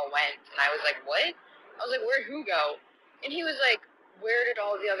where they all went, and I was like, what? I was like, where'd who go? And he was like, where did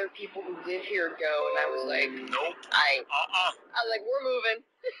all the other people who live here go? And I was like, nope. I was like, we're moving.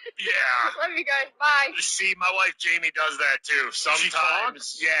 Yeah. Love you guys. Bye. See, my wife Jamie does that too.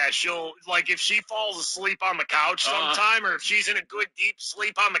 Sometimes, she'll if she falls asleep on the couch sometime, or if she's in a good deep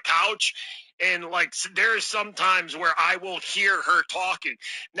sleep on the couch, and there's some times where I will hear her talking.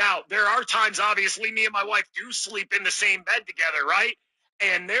 Now, there are times, obviously, me and my wife do sleep in the same bed together, right?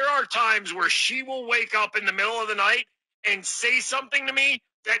 And there are times where she will wake up in the middle of the night and say something to me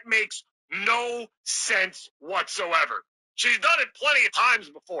that makes no sense whatsoever. She's done it plenty of times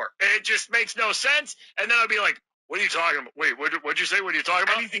before. It just makes no sense. And then I'll be like, what are you talking about? Wait, what'd you say? What are you talking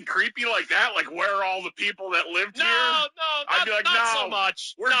about? Anything creepy like that? Like, where are all the people that lived here? I'd be like, not so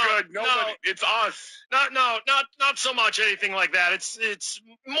much. We're good. Nobody. It's us. Not so much anything like that. It's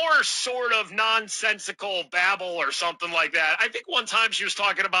more sort of nonsensical babble or something like that. I think one time she was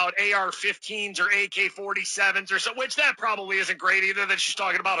talking about AR-15s or AK-47s or so, which that probably isn't great either, that she's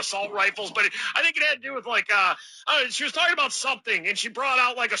talking about assault rifles. But I think it had to do with she was talking about something, and she brought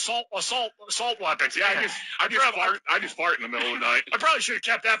out assault weapons. Yeah, I just just fart in the middle of the night. I probably should have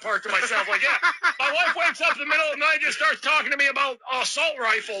kept that part to myself. Like, yeah, my wife wakes up in the middle of the night and just starts talking to me about assault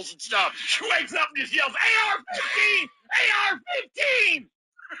rifles and stuff. She wakes up and just yells, AR-15! AR-15!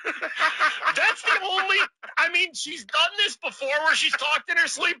 That's the only, I mean, she's done this before where she's talked in her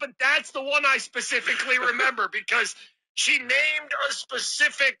sleep, but that's the one I specifically remember because she named a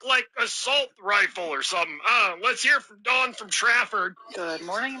specific, like, assault rifle or something. Let's hear from Dawn from Trafford. Good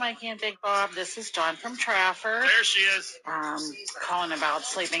morning, Mikey and Big Bob. This is Dawn from Trafford. There she is. Calling about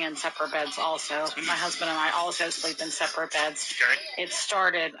sleeping in separate beds also. My husband and I also sleep in separate beds. Okay. It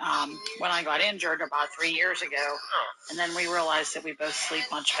started when I got injured about 3 years ago, and then we realized that we both sleep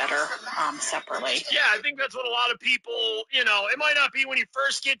much better separately. Yeah, I think that's what a lot of people, you know, it might not be when you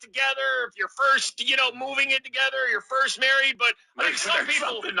first get together, if you're first, you know, moving in together, you're first married, but I think some people,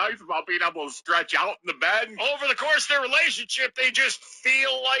 something nice about being able to stretch out in the bed. Over the course of their relationship, they just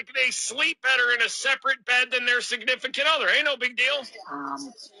feel like they sleep better in a separate bed than their significant other. Ain't no big deal.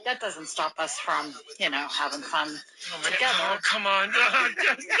 That doesn't stop us from, you know, having fun together. Oh, come on. No,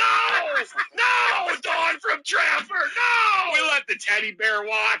 Dawn from Trafford, no. We let the teddy bear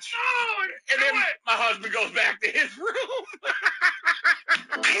watch. No, and then my husband goes back to his room.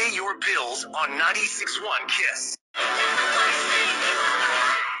 Pay your bills on 96.1 KISS.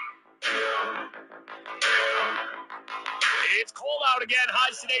 It's cold out again.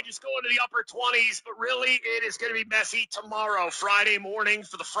 Highs today just going to the upper 20s, but really it is going to be messy tomorrow, Friday morning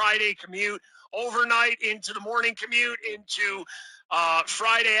for the Friday commute, overnight into the morning commute, into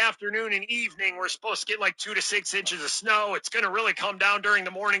Friday afternoon and evening. We're supposed to get like 2 to 6 inches of snow. It's going to really come down during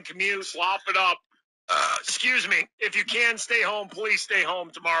the morning commute. Slop it up. Excuse me. If you can stay home, please stay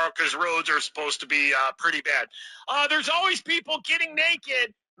home tomorrow because roads are supposed to be pretty bad. There's always people getting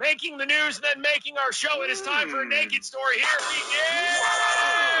naked, making the news, and then making our show. It is time for a naked story. Here we go.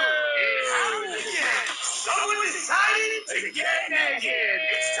 Someone decided to get naked.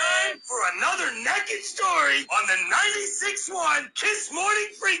 It's time for another naked story on the 96.1 KISS Morning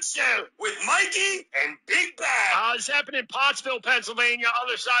Freak Show with Mikey and Big Bad. This happened in Pottsville, Pennsylvania,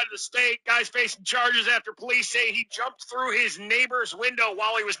 other side of the state. Guy's facing charges after police say he jumped through his neighbor's window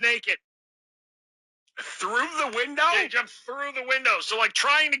while he was naked. Through the window? Yeah, he jumped through the window. So, like,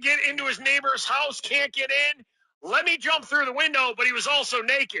 trying to get into his neighbor's house, can't get in. Let me jump through the window, but he was also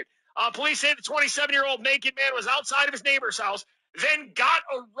naked. Police say the 27-year-old naked man was outside of his neighbor's house, then got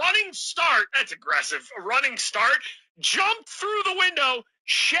a running start. That's aggressive. A running start. Jumped through the window,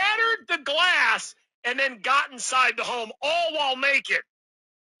 shattered the glass, and then got inside the home, all while naked.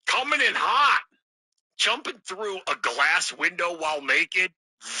 Coming in hot. Jumping through a glass window while naked,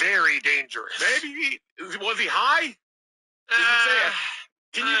 very dangerous. Maybe was he high? Did you say?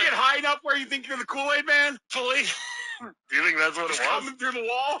 Can you get high enough where you think you're the Kool-Aid man? Police. Do you think that's what it was? Coming through the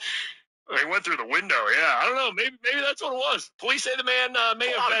wall? He went through the window, yeah. I don't know. Maybe that's what it was. Police say the man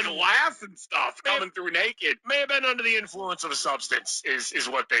may have been glass and stuff coming through naked. May have been under the influence of a substance, is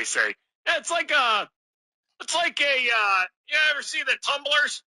what they say. Yeah, it's like a you ever see the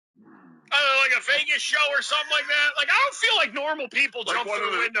tumblers? Like a Vegas show or something like that. Like, I don't feel like normal people jump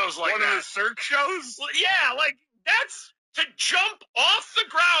through windows like that. One of the Cirque shows? Yeah, like, that's to jump off the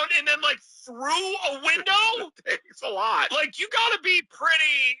ground and then, like, through a window? It's a lot. Like, you gotta be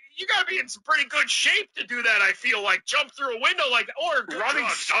in some pretty good shape to do that, I feel like. Jump through a window like that. Or running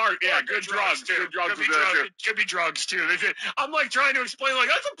drugs. start. Yeah, good drugs, too. Good drugs. Could be drugs, too. I'm, like, trying to explain, like,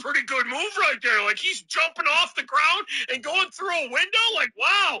 that's a pretty good move right there. Like, he's jumping off the ground and going through a window. Like,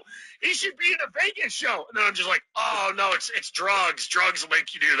 wow, he should be in a Vegas show. And then I'm just like, oh, no, it's drugs. Drugs will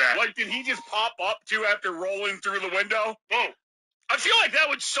make you do that. Like, did he just pop up, too, after rolling through the window? Boom. I feel like that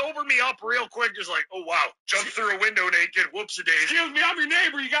would sober me up real quick. Just like, oh, wow, jump through a window naked. Whoops-a-daisy. Excuse me, I'm your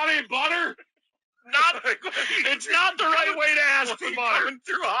neighbor. You got any butter? It's not the right way to ask for butter. Coming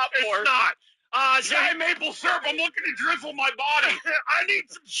through hot It's not. So hey, maple syrup, I'm looking to drizzle my body. I need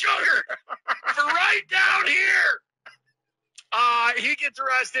some sugar for right down here. He gets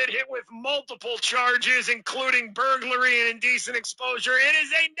arrested, hit with multiple charges, including burglary and indecent exposure. It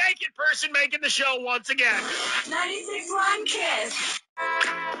is a naked person making the show once again. 96.1 KISS.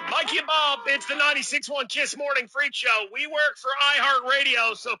 Mikey and Bob, it's the 96.1 KISS Morning Freak Show. We work for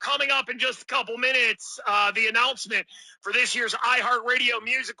iHeartRadio, so coming up in just a couple minutes, the announcement for this year's iHeartRadio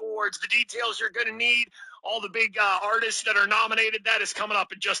Music Awards, the details you're going to need, all the big artists that are nominated, that is coming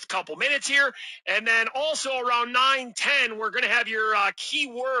up in just a couple minutes here. And then also around 9:10, we're going to have your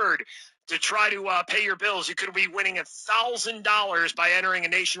keyword to try to pay your bills. You could be winning $1,000 by entering a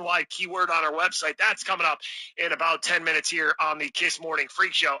nationwide keyword on our website. That's coming up in about 10 minutes here on the Kiss Morning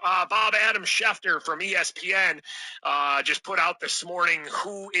Freak Show. Bob Adam Schefter from ESPN just put out this morning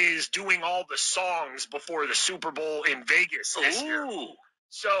who is doing all the songs before the Super Bowl in Vegas this year.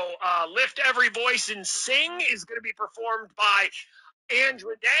 So Lift Every Voice and Sing is going to be performed by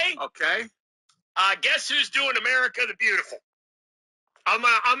Andra Day. Okay. Guess who's doing America the Beautiful? I'm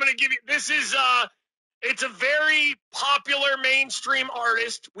gonna give you. This is it's a very popular mainstream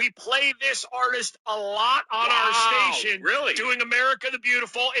artist. We play this artist a lot on our station. Really? Doing America the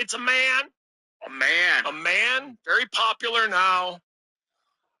Beautiful. It's a man. A man. Very popular now.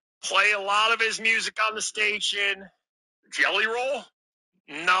 Play a lot of his music on the station. Jelly Roll?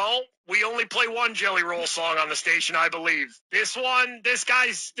 No, we only play one Jelly Roll song on the station, I believe. This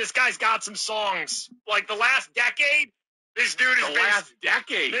guy's got some songs. Like the last decade, this dude is the last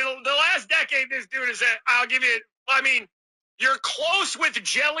decade. The last decade, this dude is. I'll give you. I mean, you're close with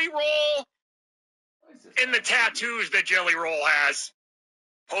Jelly Roll in the tattoos that Jelly Roll has.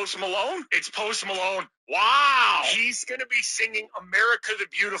 Post Malone? It's Post Malone. Wow. He's going to be singing America the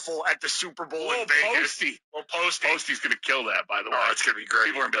Beautiful at the Super Bowl in Vegas. Posty. Posty's going to kill that, by the way. Oh, it's going to be great.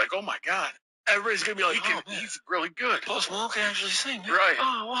 People are going to be like, oh, my God. Everybody's going to be like, he's really good. Post Malone can actually sing. Right.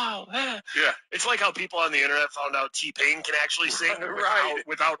 Oh, wow. Yeah. It's like how people on the internet found out T-Pain can actually sing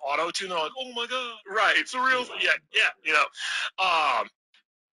without auto-tune. They're like, oh, my God. Right. It's a real thing. Yeah. You know.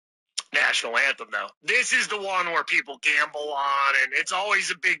 National anthem now. This is the one where people gamble on, and it's always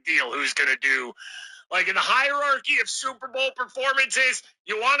a big deal who's going to do. Like in the hierarchy of Super Bowl performances,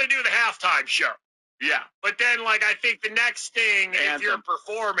 you want to do the halftime show. Yeah. But then, like, I think the next thing, if you're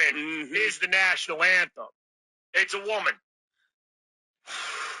performing, is the national anthem. It's a woman.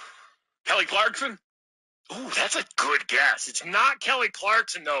 Kelly Clarkson? Ooh, that's a good guess. It's not Kelly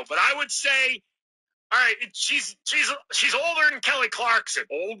Clarkson, though, but I would say, all right, she's older than Kelly Clarkson.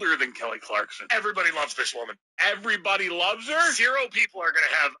 Older than Kelly Clarkson. Everybody loves this woman. Everybody loves her? 0 people are going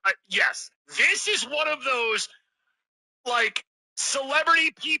to have, yes. This is one of those, like,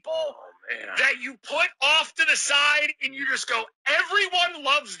 celebrity people that you put off to the side and you just go, everyone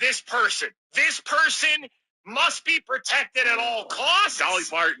loves this person. This person must be protected at all costs. Dolly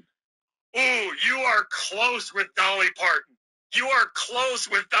Parton. Ooh, you are close with Dolly Parton. You are close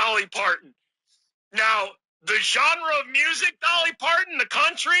with Dolly Parton. Now, the genre of music, Dolly Parton, the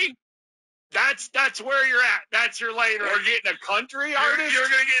country, that's where you're at. That's your lane. We're getting a country artist?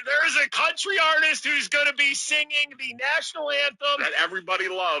 There's a country artist who's going to be singing the national anthem. That everybody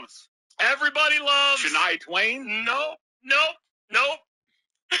loves. Everybody loves. Shania Twain? Nope.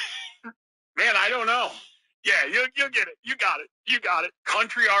 Man, I don't know. Yeah, you'll get it. You got it.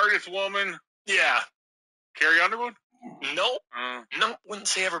 Country artist woman. Yeah. Carrie Underwood? Nope. Nope. Wouldn't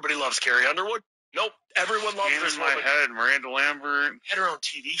say everybody loves Carrie Underwood. Nope. Everyone loves this woman. In my head, Miranda Lambert. Had her own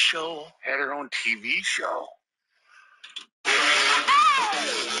TV show.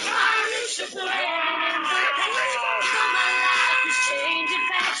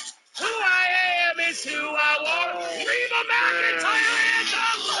 Who I am is who I want. Reba McEntire anthem.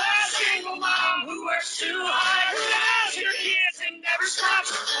 Single mom who works too hard. Who loves your kids and never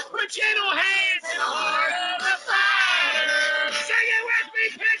stops. Put gentle hands in the heart of the fighter. Sing it with me,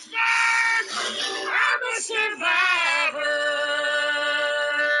 Pittsburgh. I'm a survivor.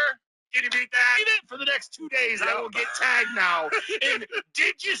 Can you beat that? For the next 2 days, I will get tagged now. And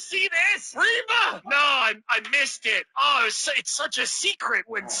did you see this? Reba! No, I missed it. Oh, it's such a secret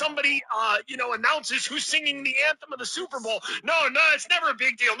when somebody, announces who's singing the anthem of the Super Bowl. No, it's never a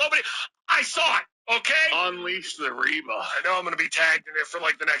big deal. I saw it. Okay? Unleash the Reba. I know I'm going to be tagged in it for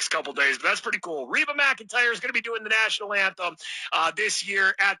like the next couple days, but that's pretty cool. Reba McEntire is going to be doing the national anthem this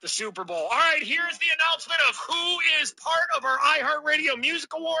year at the Super Bowl. All right, here's the announcement of who is part of our iHeartRadio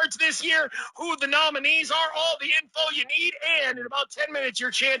Music Awards this year, who the nominees are, all the info you need, and in about 10 minutes,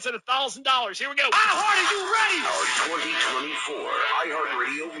 your chance at $1,000. Here we go. iHeart, are you ready? Our 2024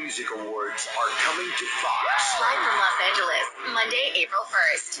 iHeartRadio Music Awards are coming to Fox. Live from Los Angeles, Monday, April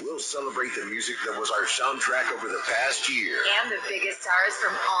 1st. We'll celebrate the music that was our soundtrack over the past year. And the biggest stars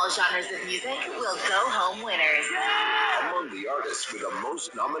from all genres of music will go home winners. Among the artists with the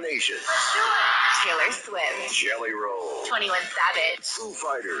most nominations: Taylor Swift, Jelly Roll, 21 Savage, Foo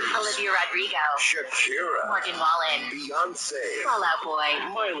Fighters, Olivia Rodrigo, Shakira, Morgan Wallen, Beyonce, Fall Out Boy,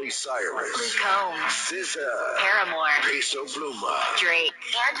 Miley Cyrus, Luke Combs, SZA, Paramore, Peso Pluma, Drake,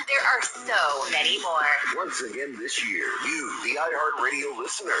 and there are so many more. Once again this year, you, the iHeartRadio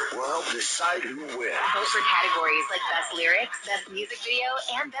listener, will help decide who you win. Vote for categories like Best Lyrics, Best Music Video,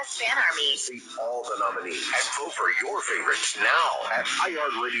 and Best Fan Army. See all the nominees and vote for your favorites now at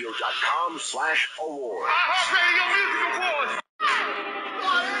iHeartRadio.com/awards. iHeartRadio Music Awards.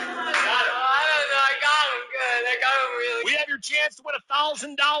 We have your chance to win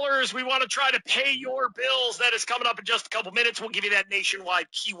 $1,000. We want to try to pay your bills. That is coming up in just a couple minutes. We'll give you that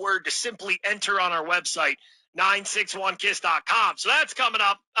nationwide keyword to simply enter on our website, 961kiss.com. So that's coming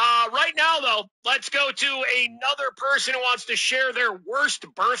up. Right now, though, let's go to another person who wants to share their worst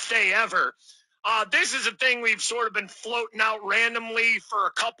birthday ever. This is a thing we've sort of been floating out randomly for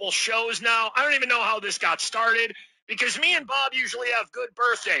a couple shows now. I don't even know how this got started, because me and Bob usually have good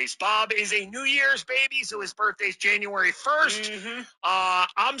birthdays. Bob is a New Year's baby, so his birthday's January 1st.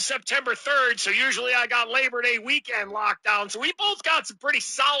 I'm September 3rd, so usually I got Labor Day weekend locked down. So we both got some pretty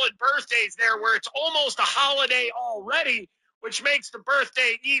solid birthdays there where it's almost a holiday already, which makes the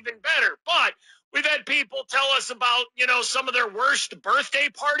birthday even better. But we've had people tell us about, some of their worst birthday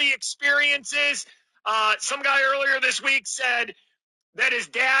party experiences. Some guy earlier this week said that his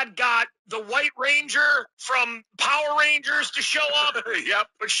dad got the White Ranger from Power Rangers to show up. Yep.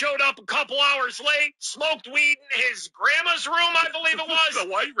 But showed up a couple hours late, smoked weed in his grandma's room, I believe it was. The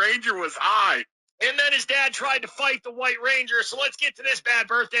White Ranger was high. And then his dad tried to fight the White Ranger. So let's get to this bad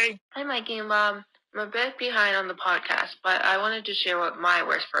birthday. Hi, Mikey and Bob. I'm a bit behind on the podcast, but I wanted to share what my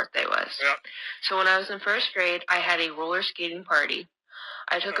worst birthday was. Yep. So when I was in first grade, I had a roller skating party.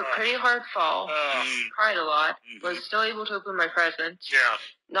 I took a pretty hard fall, cried a lot, was still able to open my presents. Yeah.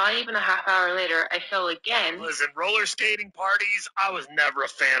 Not even a half hour later, I fell again. Listen, roller skating parties, I was never a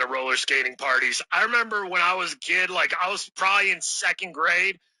fan of roller skating parties. I remember when I was a kid, I was probably in second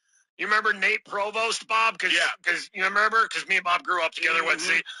grade. You remember Nate Provost, Bob? Because you remember? Because me and Bob grew up together.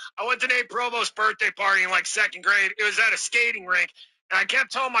 I went to Nate Provost's birthday party in second grade. It was at a skating rink. And I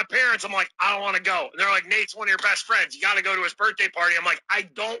kept telling my parents, I'm like, I don't want to go. And they're like, Nate's one of your best friends. You got to go to his birthday party. I'm like, I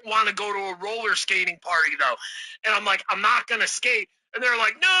don't want to go to a roller skating party, though. And I'm like, I'm not going to skate. And they're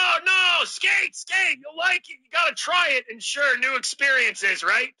like, no, skate. You'll like it. You got to try it. And sure, new experiences,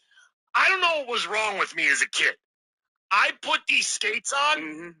 right? I don't know what was wrong with me as a kid. I put these skates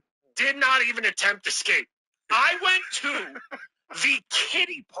on, did not even attempt to skate. I went to the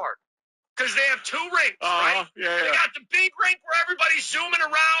kiddie park. Because they have two rinks, right? Yeah. They got the big rink where everybody's zooming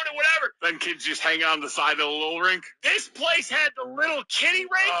around and whatever. Then kids just hang on the side of the little rink. This place had the little kiddie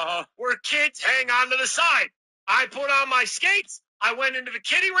rink where kids hang onto the side. I put on my skates, I went into the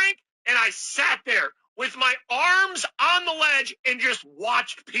kiddie rink, and I sat there with my arms on the ledge and just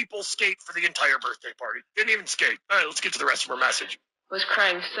watched people skate for the entire birthday party. Didn't even skate. All right, let's get to the rest of our message. Was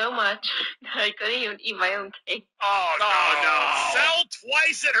crying so much that I couldn't even eat my own cake. Oh, no. Fell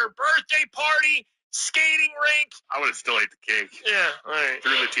twice at her birthday party, skating rink. I would have still ate the cake. Yeah, all right.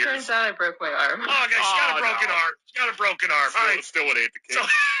 Through the tears. Turns out I broke my arm. Oh, okay, she got a broken arm. She got a broken arm. All right. Still would have ate the cake.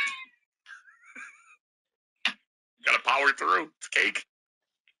 Got to power through. It's cake.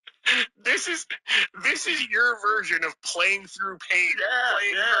 This is your version of playing through pain,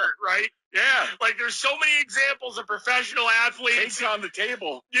 playing hurt, right? Yeah. There's so many examples of professional athletes. Cake's on the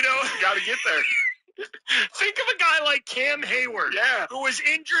table. You got to get there. Think of a guy like Cam Hayward, who was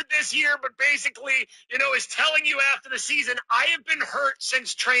injured this year, but basically, is telling you after the season, I have been hurt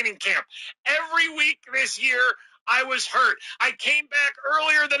since training camp. Every week this year, I was hurt. I came back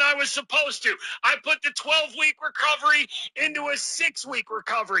earlier than I was supposed to. I put the 12-week recovery into a 6-week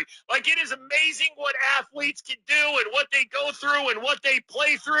recovery. It is amazing what athletes can do and what they go through and what they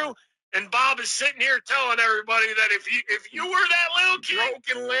play through. And Bob is sitting here telling everybody that if you were that little kid,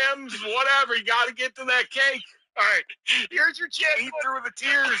 broken limbs, whatever, you got to get to that cake. All right, here's your chance. Eat through the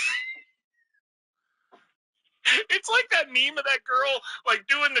tears. It's like that meme of that girl,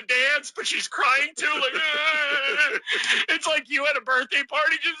 doing the dance, but she's crying too. It's like you at a birthday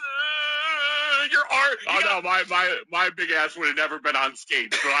party, just your arm. My big ass would have never been on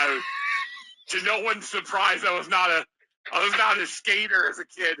skates. So to no one's surprise, I was not a skater as a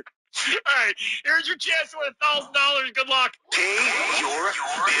kid. All right, here's your chance to win $1,000. Good luck. Pay your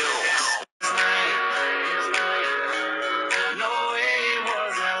bills.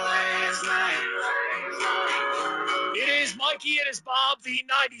 It is Mikey and his Bob, the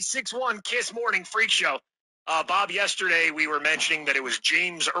 96.1 Kiss Morning Freak Show. Bob, yesterday we were mentioning that it was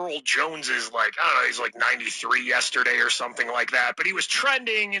James Earl Jones's, he's 93 yesterday or something like that. But he was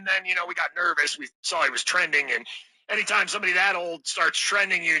trending, and then, we got nervous. We saw he was trending, and anytime somebody that old starts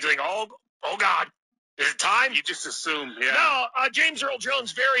trending, you think, oh God. Is it time? You just assume, yeah. No, James Earl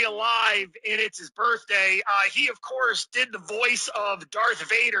Jones, very alive, and it's his birthday. He, of course, did the voice of Darth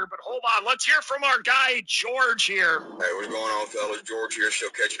Vader, but hold on. Let's hear from our guy, George, here. Hey, what's going on, fellas? George here, still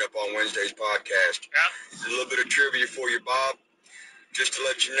catching up on Wednesday's podcast. Yeah. A little bit of trivia for you, Bob. Just to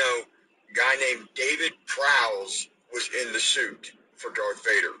let you know, a guy named David Prowse was in the suit for Darth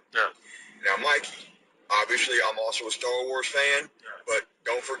Vader. Yeah. Now, Mikey, obviously I'm also a Star Wars fan, but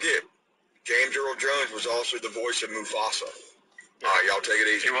don't forget, James Earl Jones was also the voice of Mufasa. Y'all take it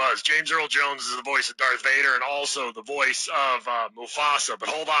easy. He was. James Earl Jones is the voice of Darth Vader and also the voice of Mufasa. But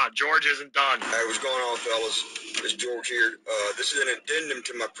hold on, George isn't done. Hey, what's going on, fellas? It's George here. This is an addendum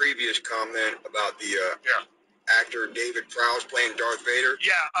to my previous comment about the actor David Prowse playing Darth Vader.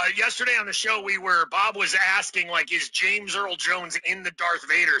 Yeah, yesterday on the show, Bob was asking, like, is James Earl Jones in the Darth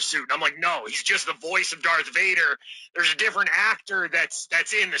Vader suit? And I'm like, no, he's just the voice of Darth Vader. There's a different actor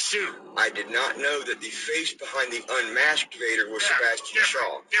that's in the suit. I did not know that the face behind the unmasked Vader was Sebastian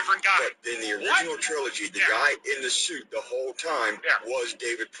Shaw. Different guy. But in the original trilogy, the guy in the suit the whole time was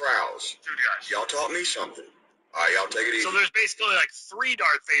David Prowse. Two guys. Y'all taught me something. Y'all take it easy. So there's basically like three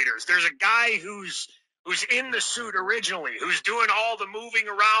Darth Vaders. There's a guy who's in the suit originally, who's doing all the moving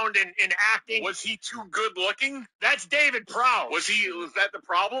around and acting. Was he too good looking? That's David Prowse. Was that the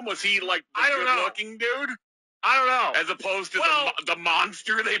problem? Was he like the good looking dude? I don't know. As opposed to the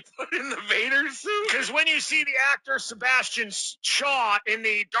monster they put in the Vader suit? Because when you see the actor Sebastian Shaw in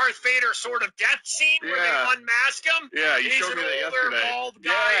the Darth Vader sort of death scene where they unmask him, you showed me that yesterday. He's an older, bald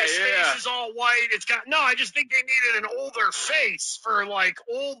guy. His face is all white. I just think they needed an older face for like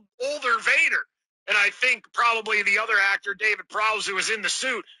older Vader. And I think probably the other actor, David Prowse, who was in the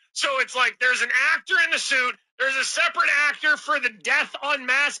suit. So it's like there's an actor in the suit, there's a separate actor for the death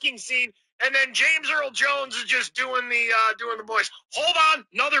unmasking scene, and then James Earl Jones is just doing the voice. Hold on,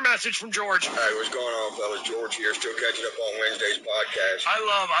 another message from George. Hey, what's going on, fellas? George here, still catching up on Wednesday's podcast. I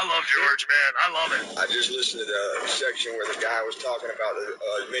love George, man. I love it. I just listened to the section where the guy was talking about the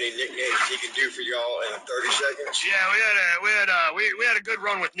many nicknames he can do for y'all in 30 seconds. Yeah, we had a good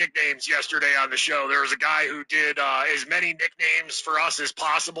run with nicknames yesterday on the show. There was a guy who did as many nicknames for us as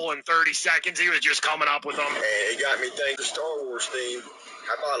possible in 30 seconds. He was just coming up with them. And it got me thinking the Star Wars theme.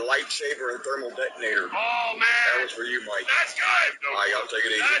 How about lightsaber and thermal detonator? Oh, man. That was for you, Mike. That's good. Y'all take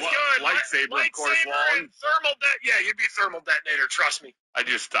it easy. That's good. Lightsaber, of course, long. And thermal you'd be thermal detonator, trust me. I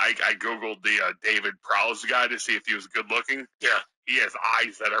Googled the David Prowse guy to see if he was good looking. Yeah. He has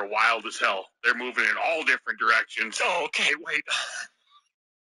eyes that are wild as hell. They're moving in all different directions. Oh, okay, wait.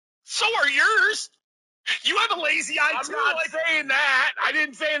 So are yours. You have a lazy eye, I'm too. not saying that. I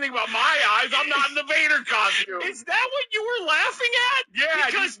didn't say anything about my eyes. I'm not in the Vader costume. Is that what you were laughing at? Yeah,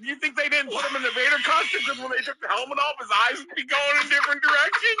 because you think they didn't put him in the Vader costume because when they took the helmet off, his eyes would be going in different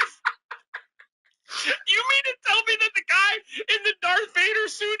directions? You mean to tell me that the guy in the Darth Vader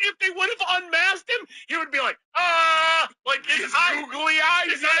suit, if they would have unmasked him, he would be like his googly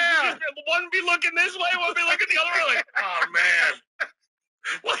eyes, one would be looking this way, one would be looking the other way, like, oh, man.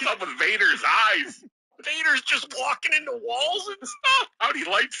 What's up with Vader's eyes? Vader's just walking into walls and stuff. How'd he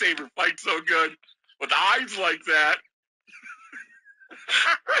lightsaber fight so good with eyes like that?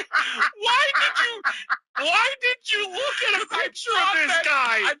 Why did you look at a picture of this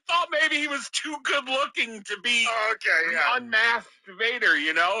guy? I thought maybe he was too good looking to be unmasked Vader,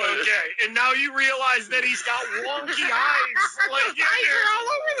 you know? Okay, and now you realize that he's got wonky eyes. Like, eyes are all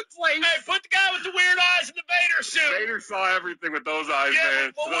over the place. Hey, put the guy with the weird eyes in the Vader suit. Vader saw everything with those eyes,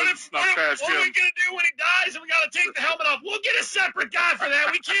 man. But what are we going to do when he dies and we got to take the helmet off? We'll get a separate guy for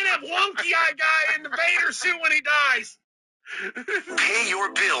that. We can't have wonky eye guy in the Vader suit when he dies. Pay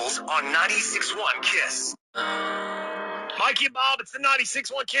your bills on 96.1 KISS. Mikey and Bob, it's the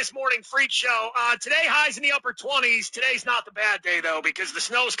 96.1 KISS Morning Freak Show. Today, highs in the upper 20s. Today's not the bad day, though, because the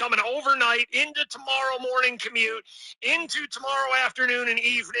snow's coming overnight into tomorrow morning commute, into tomorrow afternoon and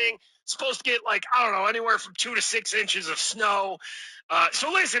evening. It's supposed to get, anywhere from 2 to 6 inches of snow.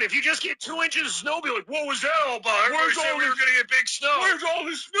 So listen, if you just get 2 inches of snow, be like, what was that all about? Where's all we were going to get big snow. Where's all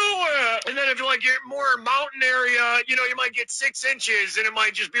the snow at? And then if you're get more mountain area, you might get 6 inches, and it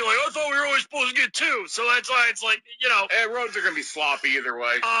might just be like, I thought we were only supposed to get 2. So that's why it's like, roads are going to be sloppy either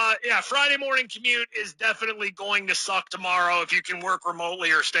way. Friday morning commute is definitely going to suck tomorrow. If you can work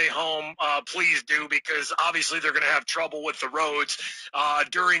remotely or stay home, please do, because obviously they're going to have trouble with the roads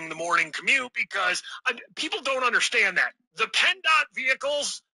during the morning commute, because people don't understand that. The PennDOT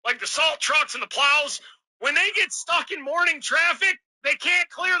vehicles, like the salt trucks and the plows, when they get stuck in morning traffic, they can't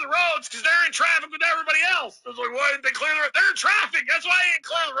clear the roads because they're in traffic with everybody else. It's like, why didn't they clear the roads? They're in traffic. That's why they didn't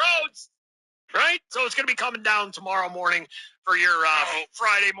clear the roads. right? So it's going to be coming down tomorrow morning for your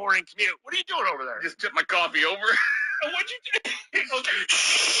Friday morning commute. What are you doing over there? Just tip my coffee over. What'd you do?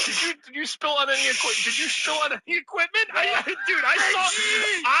 Did you spill on any equipment? Did you spill on any equipment? I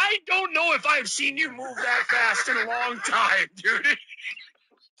don't know if I've seen you move that fast in a long time, dude.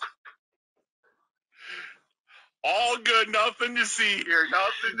 All good, nothing to see here.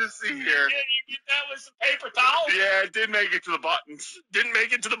 Nothing to see here. Yeah, you get that with some paper towels? Yeah, it didn't make it to the buttons. Didn't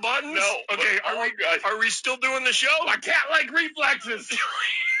make it to the buttons? No. Okay, are we still doing the show? My cat-like reflexes.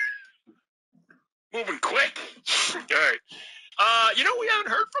 Moving quick. All right. You know who we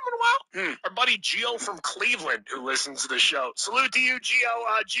haven't heard from in a while? Our buddy Gio from Cleveland, who listens to the show. Salute to you, Gio.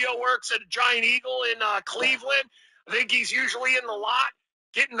 Gio works at a Giant Eagle in Cleveland. I think he's usually in the lot,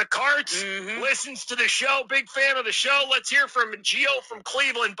 getting the carts, listens to the show, big fan of the show. Let's hear from Gio from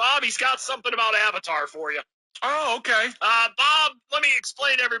Cleveland. Bob, he's got something about Avatar for you. Oh, okay. Bob, let me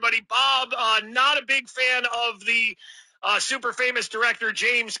explain to everybody. Bob, not a big fan of the super famous director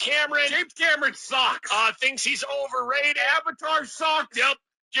James Cameron. James Cameron sucks. Thinks he's overrated. Avatar sucks. Yep.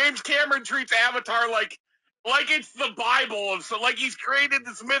 James Cameron treats Avatar like it's the Bible, so like he's created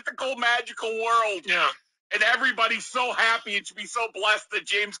this mythical, magical world. Yeah. And everybody's so happy and should be so blessed that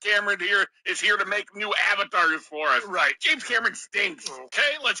James Cameron is here to make new avatars for us. Right. James Cameron stinks.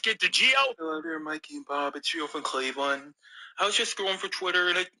 Okay, let's get to Gio. Hello there, Mikey and Bob. It's Gio from Cleveland. I was just going for Twitter,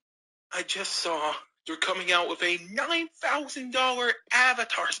 and I just saw they're coming out with a $9,000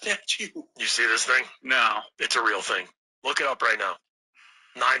 Avatar statue. You see this thing? No. It's a real thing. Look it up right now.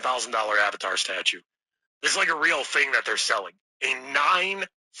 $9,000 Avatar statue. This is like a real thing that they're selling. A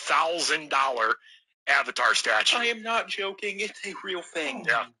 $9,000 Avatar statue. I am not joking. It's a real thing.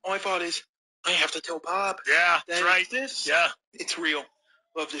 Yeah. All I thought is, I have to tell Bob. Yeah, that's right. This. Yeah. It's real.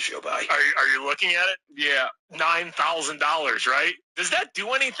 Love the show. Bye. Are you looking at it? Yeah. $9,000, right? Does that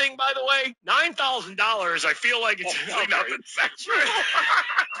do anything, by the way? $9,000, I feel like it's nothing sexual.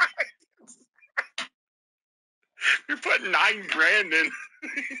 You're putting $9,000 in.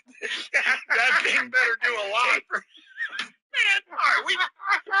 That thing better do a lot. Man, all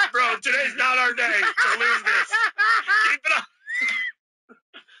right, bro, today's not our day to lose this. Keep it up.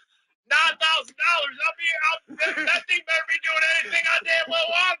 $9,000. That thing better be doing anything I damn well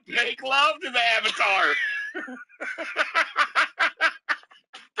want. Make love to the Avatar.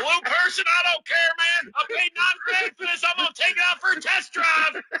 Blue person, I don't care, man. I paid $9,000 for this. I'm gonna take it out for a test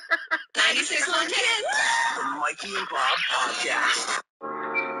drive. 96.1 Kiss. The Mikey and Bob Podcast.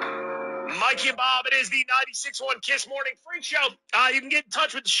 Mikey and Bob, it is the 96.1 Kiss Morning Freak Show. You can get in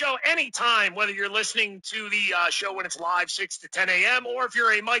touch with the show anytime, whether you're listening to the show when it's live, 6 to 10 a.m., or if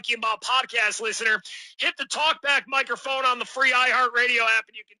you're a Mikey and Bob Podcast listener, hit the talkback microphone on the free iHeartRadio app,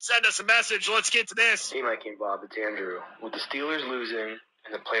 and you can send us a message. Let's get to this. Hey, Mikey and Bob, it's Andrew. With the Steelers losing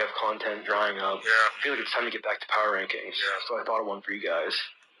and the playoff content drying up, I feel like it's time to get back to power rankings. So I thought of one for you guys.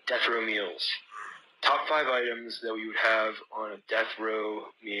 Death row meals. Top 5 items that we would have on a death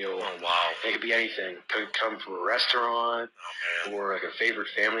row meal. Oh, wow. It could be anything. Could come from a restaurant or like a favorite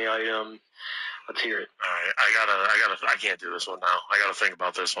family item. Let's hear it. All right, I can't do this one now. I got to think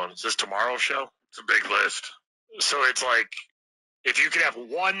about this one. Is this tomorrow's show? It's a big list. So it's like, if you could have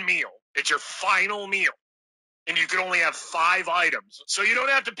one meal, it's your final meal, and you could only have 5 items. So you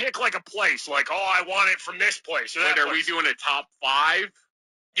don't have to pick like a place, like, oh, I want it from this place. Or that Wait, are place. we doing a top 5?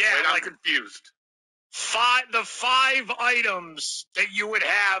 Yeah, Wait, like I'm confused. the 5 items that you would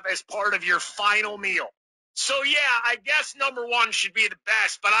have as part of your final meal. So, yeah, I guess number 1 should be the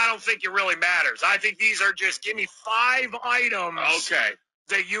best, but I don't think it really matters. I think these are just give me 5 items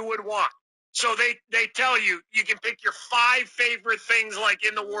that you would want. So they tell you can pick your 5 favorite things like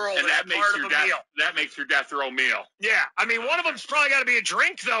in the world and as that makes part your of a meal. That makes your death row meal. Yeah, I mean, one of them's probably got to be a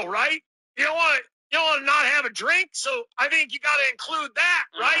drink, though, right? You don't want to not have a drink, so I think you got to include that,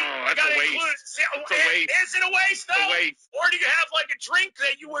 right? Oh, you that's got to a waste. include It's a waste. Is it a waste, though? It's a waste. Or do you have like a drink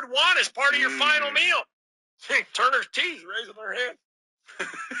that you would want as part of your final meal? Turner's Tea's raising their hand.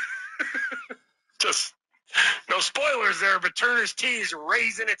 Just no spoilers there, but Turner's Tea's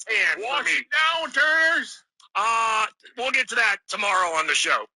raising its hand. Watch it down, Turners. We'll get to that tomorrow on the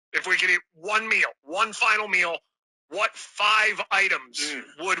show. If we could eat one meal, one final meal, what 5 items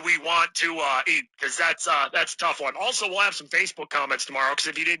would we want to eat? Because that's a tough one. Also, we'll have some Facebook comments tomorrow, because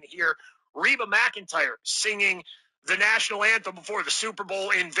if you didn't hear, Reba McEntire singing the national anthem before the Super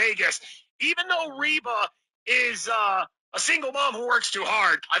Bowl in Vegas. Even though Reba is a single mom who works too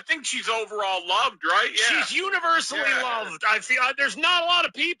hard, I think she's overall loved, right? Yeah. She's universally loved. I feel there's not a lot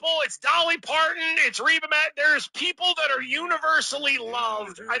of people. It's Dolly Parton. It's Reba. There's people that are universally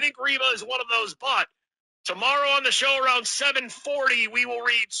loved. I think Reba is one of those, but Tomorrow on the show around 7:40, we will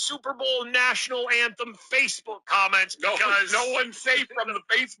read Super Bowl National Anthem Facebook comments because no one's safe from the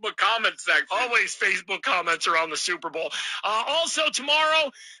Facebook comment section. Always Facebook comments around the Super Bowl. Also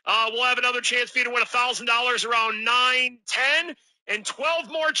tomorrow, we'll have another chance for you to win $1,000 around 9:10, and 12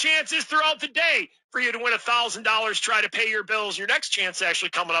 more chances throughout the day for you to win $1,000. Try to pay your bills. Your next chance actually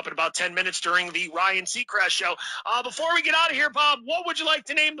coming up in about 10 minutes during the Ryan Seacrest show. Before we get out of here, Bob, what would you like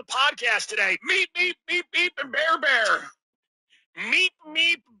to name the podcast today? Meep, meep, meep, meep, and bear, bear. Meep,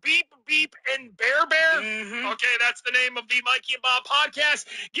 meep, beep, beep, and bear, bear. Okay, that's the name of the Mikey and Bob podcast.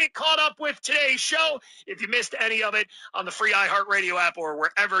 Get caught up with today's show if you missed any of it on the free iHeartRadio app or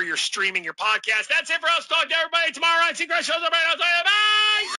wherever you're streaming your podcast. That's it for us. Talk to everybody tomorrow. Ryan Seacrest shows up right outside.